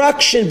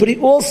construction, but He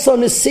also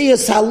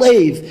Nesiyas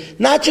Halev.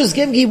 Not just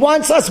giving, He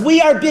wants us.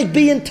 We are big.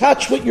 Be in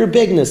touch with your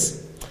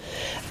bigness.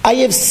 I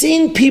have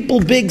seen people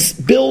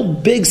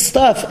build big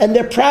stuff, and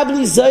they're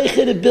probably zeiche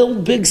to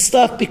build big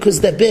stuff because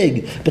they're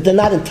big, but they're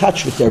not in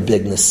touch with their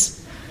bigness.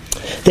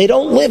 They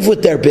don't live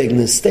with their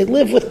bigness. They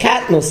live with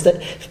katnos.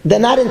 They're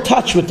not in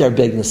touch with their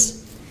bigness.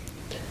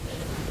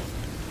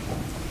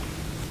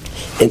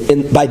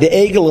 By the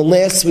Egel in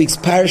last week's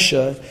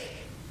parsha,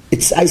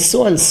 I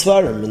saw in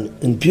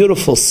Svarim, in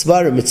beautiful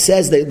Svarim, it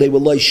says they were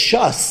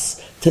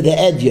loishas to the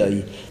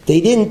Edyai.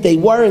 They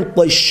weren't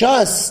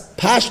loishas.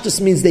 Pashtus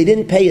means they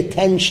didn't pay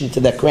attention to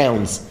their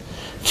crowns.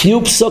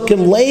 Few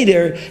psukim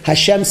later,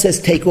 Hashem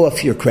says, take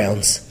off your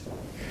crowns.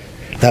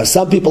 Now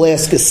some people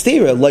ask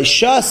Estira,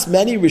 loishas,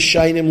 many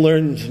Rishonim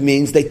learned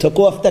means they took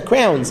off their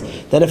crowns.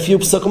 Then a few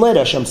psukim later,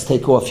 Hashem says,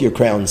 take off your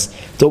crowns.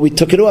 Thought we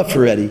took it off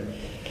already.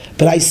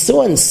 But I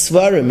saw in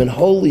Svarim, in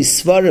holy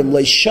Svarim,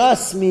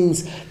 Leishas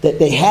means that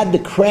they had the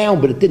crown,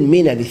 but it didn't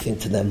mean anything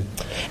to them.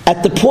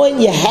 At the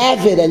point you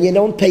have it and you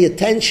don't pay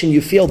attention,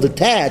 you feel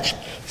detached,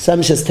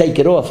 someone says, take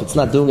it off, it's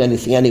not doing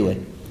anything anyway.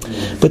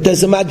 But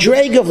there's a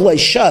madreg of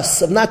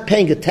Leishas, of not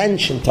paying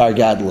attention to our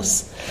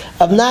gadlus,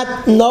 of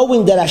not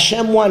knowing that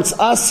Hashem wants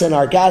us in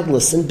our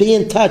gadlus, and be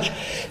in touch.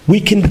 We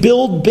can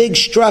build big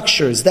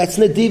structures. That's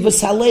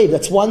Nadivas Halev.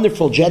 That's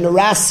wonderful.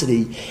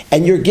 Generosity.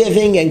 And you're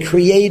giving and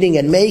creating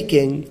and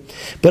making.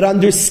 But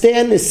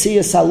understand the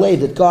Siyas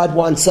Halev, that God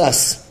wants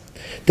us.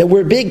 that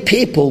we're big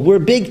people. We're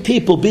big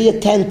people. Be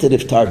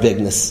attentive to our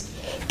bigness.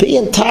 Be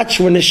in touch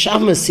with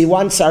neshamas. He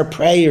wants our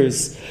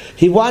prayers.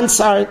 He wants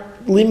our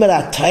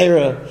limud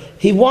Torah.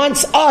 He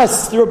wants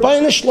us. The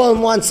Rabbi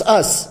Shalom wants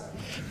us.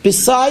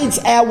 Besides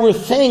our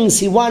things,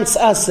 He wants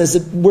us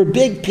we're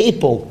big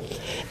people.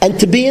 And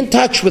to be in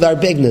touch with our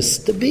bigness.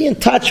 To be in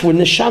touch with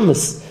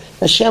neshamas.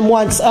 Hashem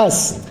wants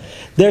us.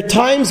 There are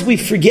times we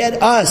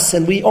forget us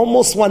and we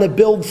almost want to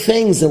build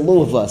things in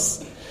lieu of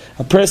us.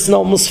 A person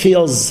almost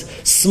feels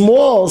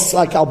small. It's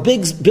like I'll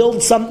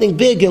build something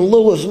big in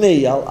lieu of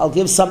me. I'll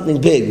give something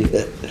big.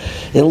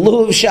 In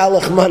lieu of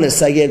shalach manas,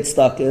 I get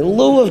stuck. In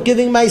lieu of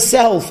giving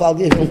myself, I'll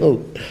give in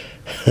lieu.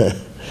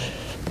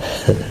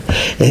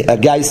 A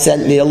guy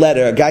sent me a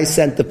letter. A guy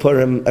sent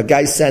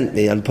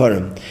me on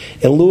Purim.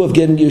 In lieu of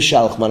giving you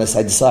shalach manas,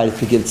 I decided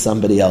to give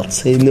somebody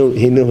else. He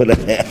knew what I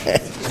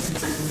had.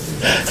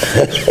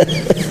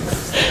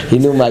 He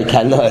knew my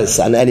kanas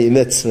on any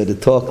mitzvah to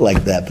talk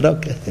like that, but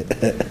okay.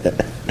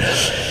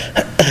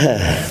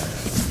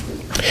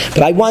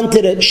 But I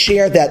wanted to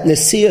share that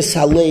Nesias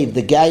Halev,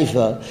 the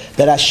Gaiva,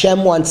 that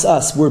Hashem wants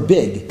us. We're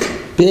big.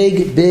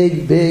 Big. We're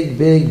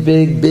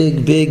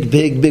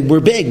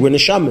big. We're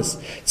neshamas.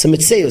 It's a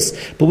mitzius.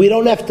 But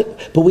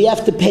we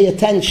have to pay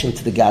attention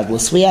to the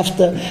godless. We have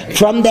to,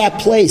 from that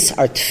place,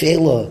 our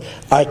tefillah,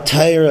 our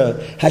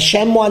Torah.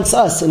 Hashem wants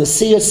us in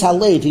Nesias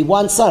Halev. He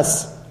wants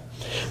us.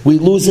 We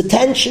lose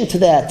attention to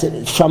that.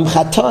 From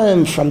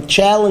chataim, from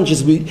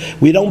challenges,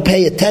 we don't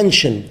pay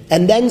attention.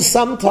 And then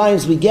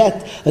sometimes we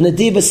get an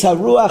adibas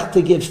haruach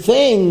to give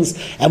things,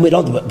 and we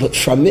don't, but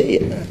from me,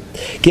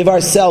 give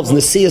ourselves,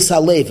 nesias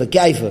halev, a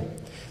gaiva.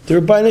 The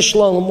Rabbi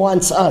Shalom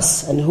wants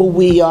us and who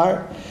we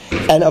are.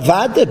 And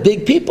avada,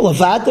 big people,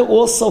 avada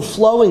also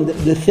flowing,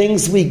 the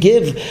things we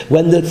give.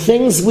 When the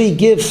things we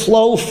give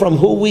flow from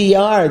who we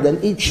are, then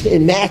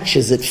it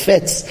matches, it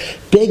fits.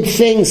 Big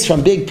things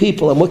from big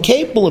people. And we're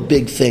capable of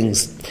big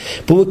things.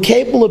 But we're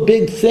capable of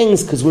big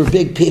things because we're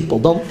big people.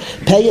 Don't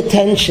pay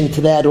attention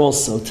to that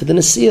also. To the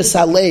Nesias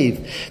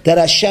Halev, that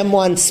Hashem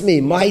wants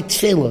me, my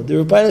tefillah. The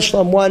Rabbi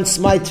Shalom wants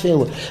my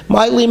tefillah.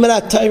 My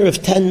limud Torah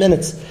of 10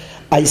 minutes.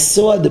 I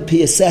saw the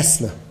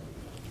PSSna.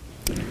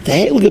 The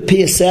Heilige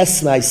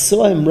PSS, I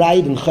saw him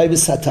write in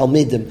Chayvis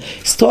HaTalmidim.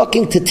 He's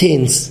talking to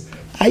teens.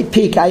 I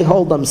peek, I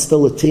hold, I'm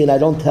still a teen. I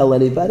don't tell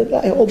anybody,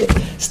 but I hold it.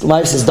 The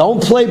wife says,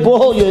 "Don't play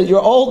ball. You're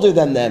older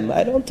than them."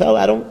 I don't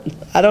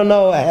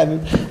know.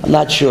 I'm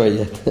not sure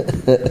yet.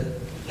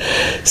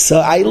 So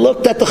I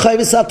looked at the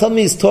Chayvis HaTalmidim.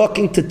 He's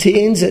talking to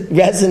teens. It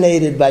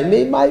resonated by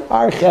me.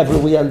 Our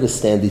chevra, we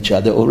understand each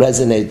other. It will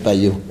resonate by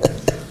you.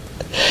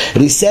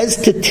 And he says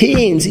to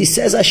teens, he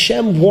says,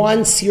 Hashem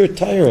wants your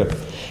Torah.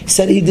 He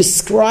said he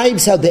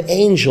describes how the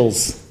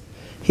angels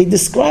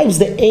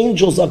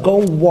are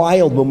going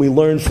wild when we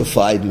learn for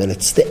 5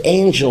 minutes. The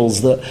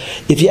angels,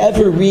 if you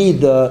ever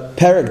read the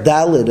Perek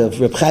Dalet of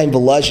Reb Chaim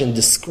Volozhin,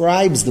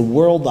 describes the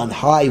world on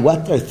high,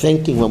 what they're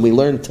thinking when we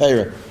learn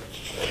Torah.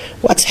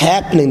 What's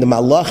happening? The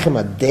malachim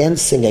are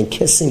dancing and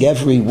kissing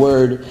every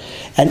word.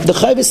 And the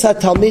Chayvis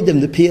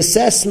HaTalmidim, the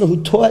PSS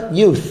who taught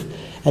youth,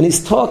 and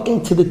he's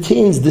talking to the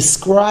teens,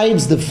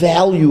 describes the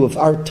value of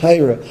our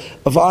Torah,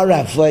 of our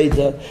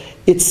Avodah.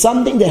 It's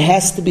something that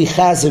has to be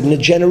chazard in a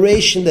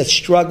generation that's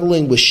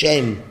struggling with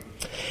shame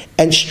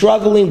and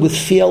struggling with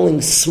feeling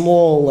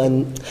small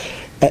and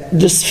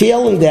just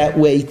feeling that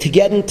way, to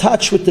get in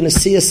touch with the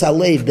Nesias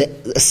Halev, the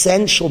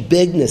essential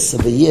bigness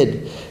of a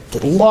Yid,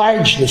 the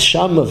large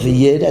neshama of a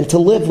Yid, and to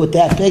live with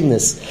that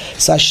bigness.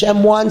 So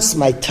Hashem wants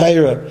my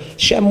Torah.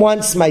 Hashem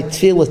wants my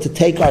tefillah, to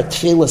take our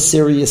tefillah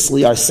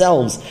seriously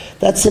ourselves.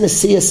 That's the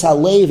Nesias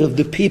Halev of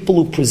the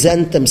people who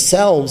present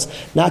themselves,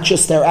 not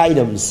just their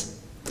items.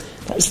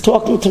 I was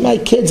talking to my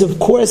kids, of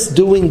course,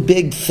 doing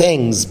big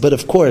things, but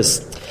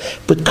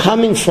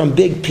coming from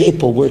big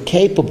people, we're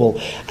capable.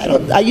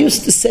 I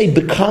used to say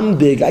become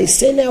big. I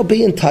say now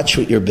be in touch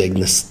with your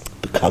bigness.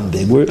 Become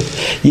big.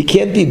 You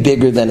can't be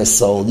bigger than a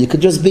soul. You could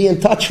just be in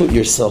touch with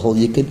your soul.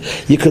 You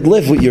could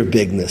live with your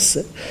bigness.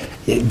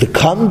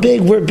 Become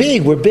big. We're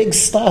big. We're big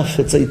stuff.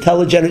 It's a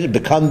intelligent.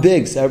 Become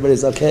big. So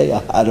everybody's okay.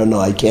 I don't know.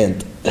 I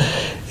can't.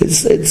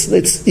 It's.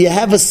 You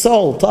have a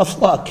soul.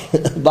 Tough luck.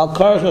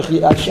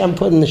 Hashem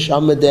put the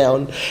neshama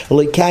down.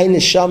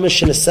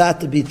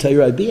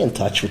 Be in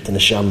touch with the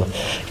neshama.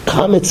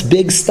 Come. It's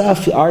big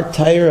stuff. Our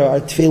Torah,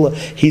 our tefillah.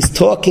 He's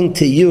talking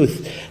to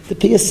youth. The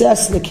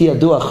PSS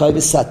Nikiyadua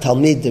Chayvis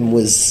HaTalmidim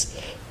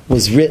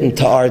was written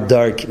to our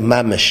dark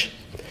mamish,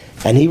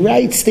 and he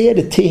writes there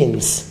to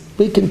teens.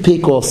 We can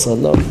peek also.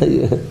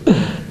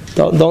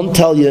 Don't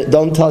tell you.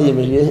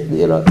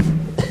 You know.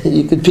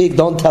 You could peek.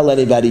 Don't tell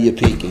anybody you're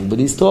peeking. But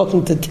he's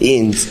talking to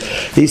teens.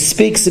 He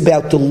speaks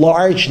about the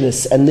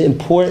largeness and the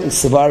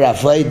importance of our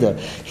avodah.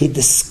 He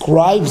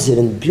describes it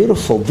in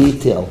beautiful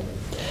detail.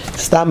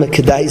 Stam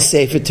Kedai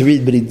Sefer to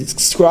read, but he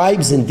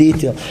describes in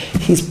detail.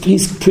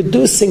 He's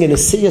producing an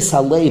Nesias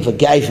Halev, a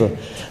gaiva,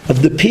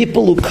 of the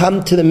people who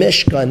come to the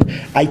Mishkan.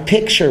 I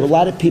picture a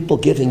lot of people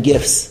giving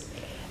gifts,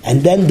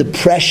 and then the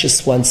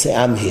precious ones say,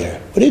 "I'm here."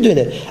 What are you doing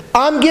there?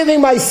 I'm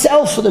giving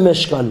myself for the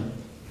Mishkan.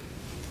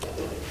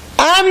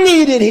 I'm I'm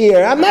needed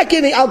here. I'm not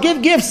giving, I'll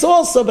give gifts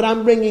also, but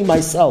I'm bringing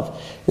myself.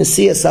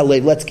 Nesiyas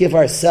Alev, let's give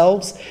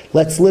ourselves,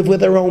 let's live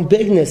with our own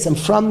bigness, and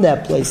from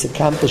that place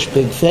accomplish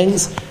big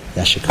things.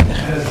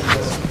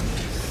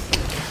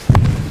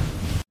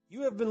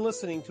 You have been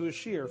listening to a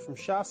shiur from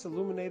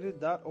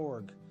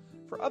shasilluminated.org.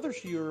 For other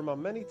shiurim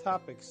on many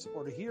topics,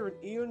 or to hear an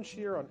Iyun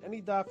shiur on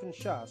any daf in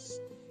Shas,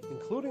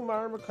 including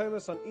Ma'ar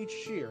Mekaymas on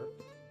each shiur,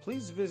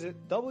 please visit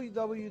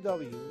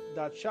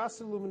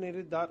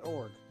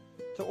www.shasilluminated.org.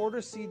 To order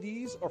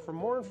CDs or for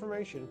more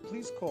information,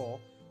 please call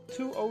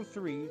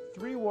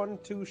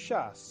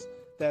 203-312-SHAS.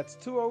 That's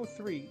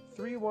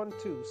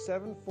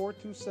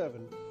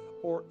 203-312-7427,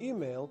 or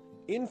email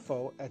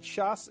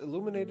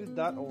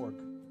info@shasilluminated.org.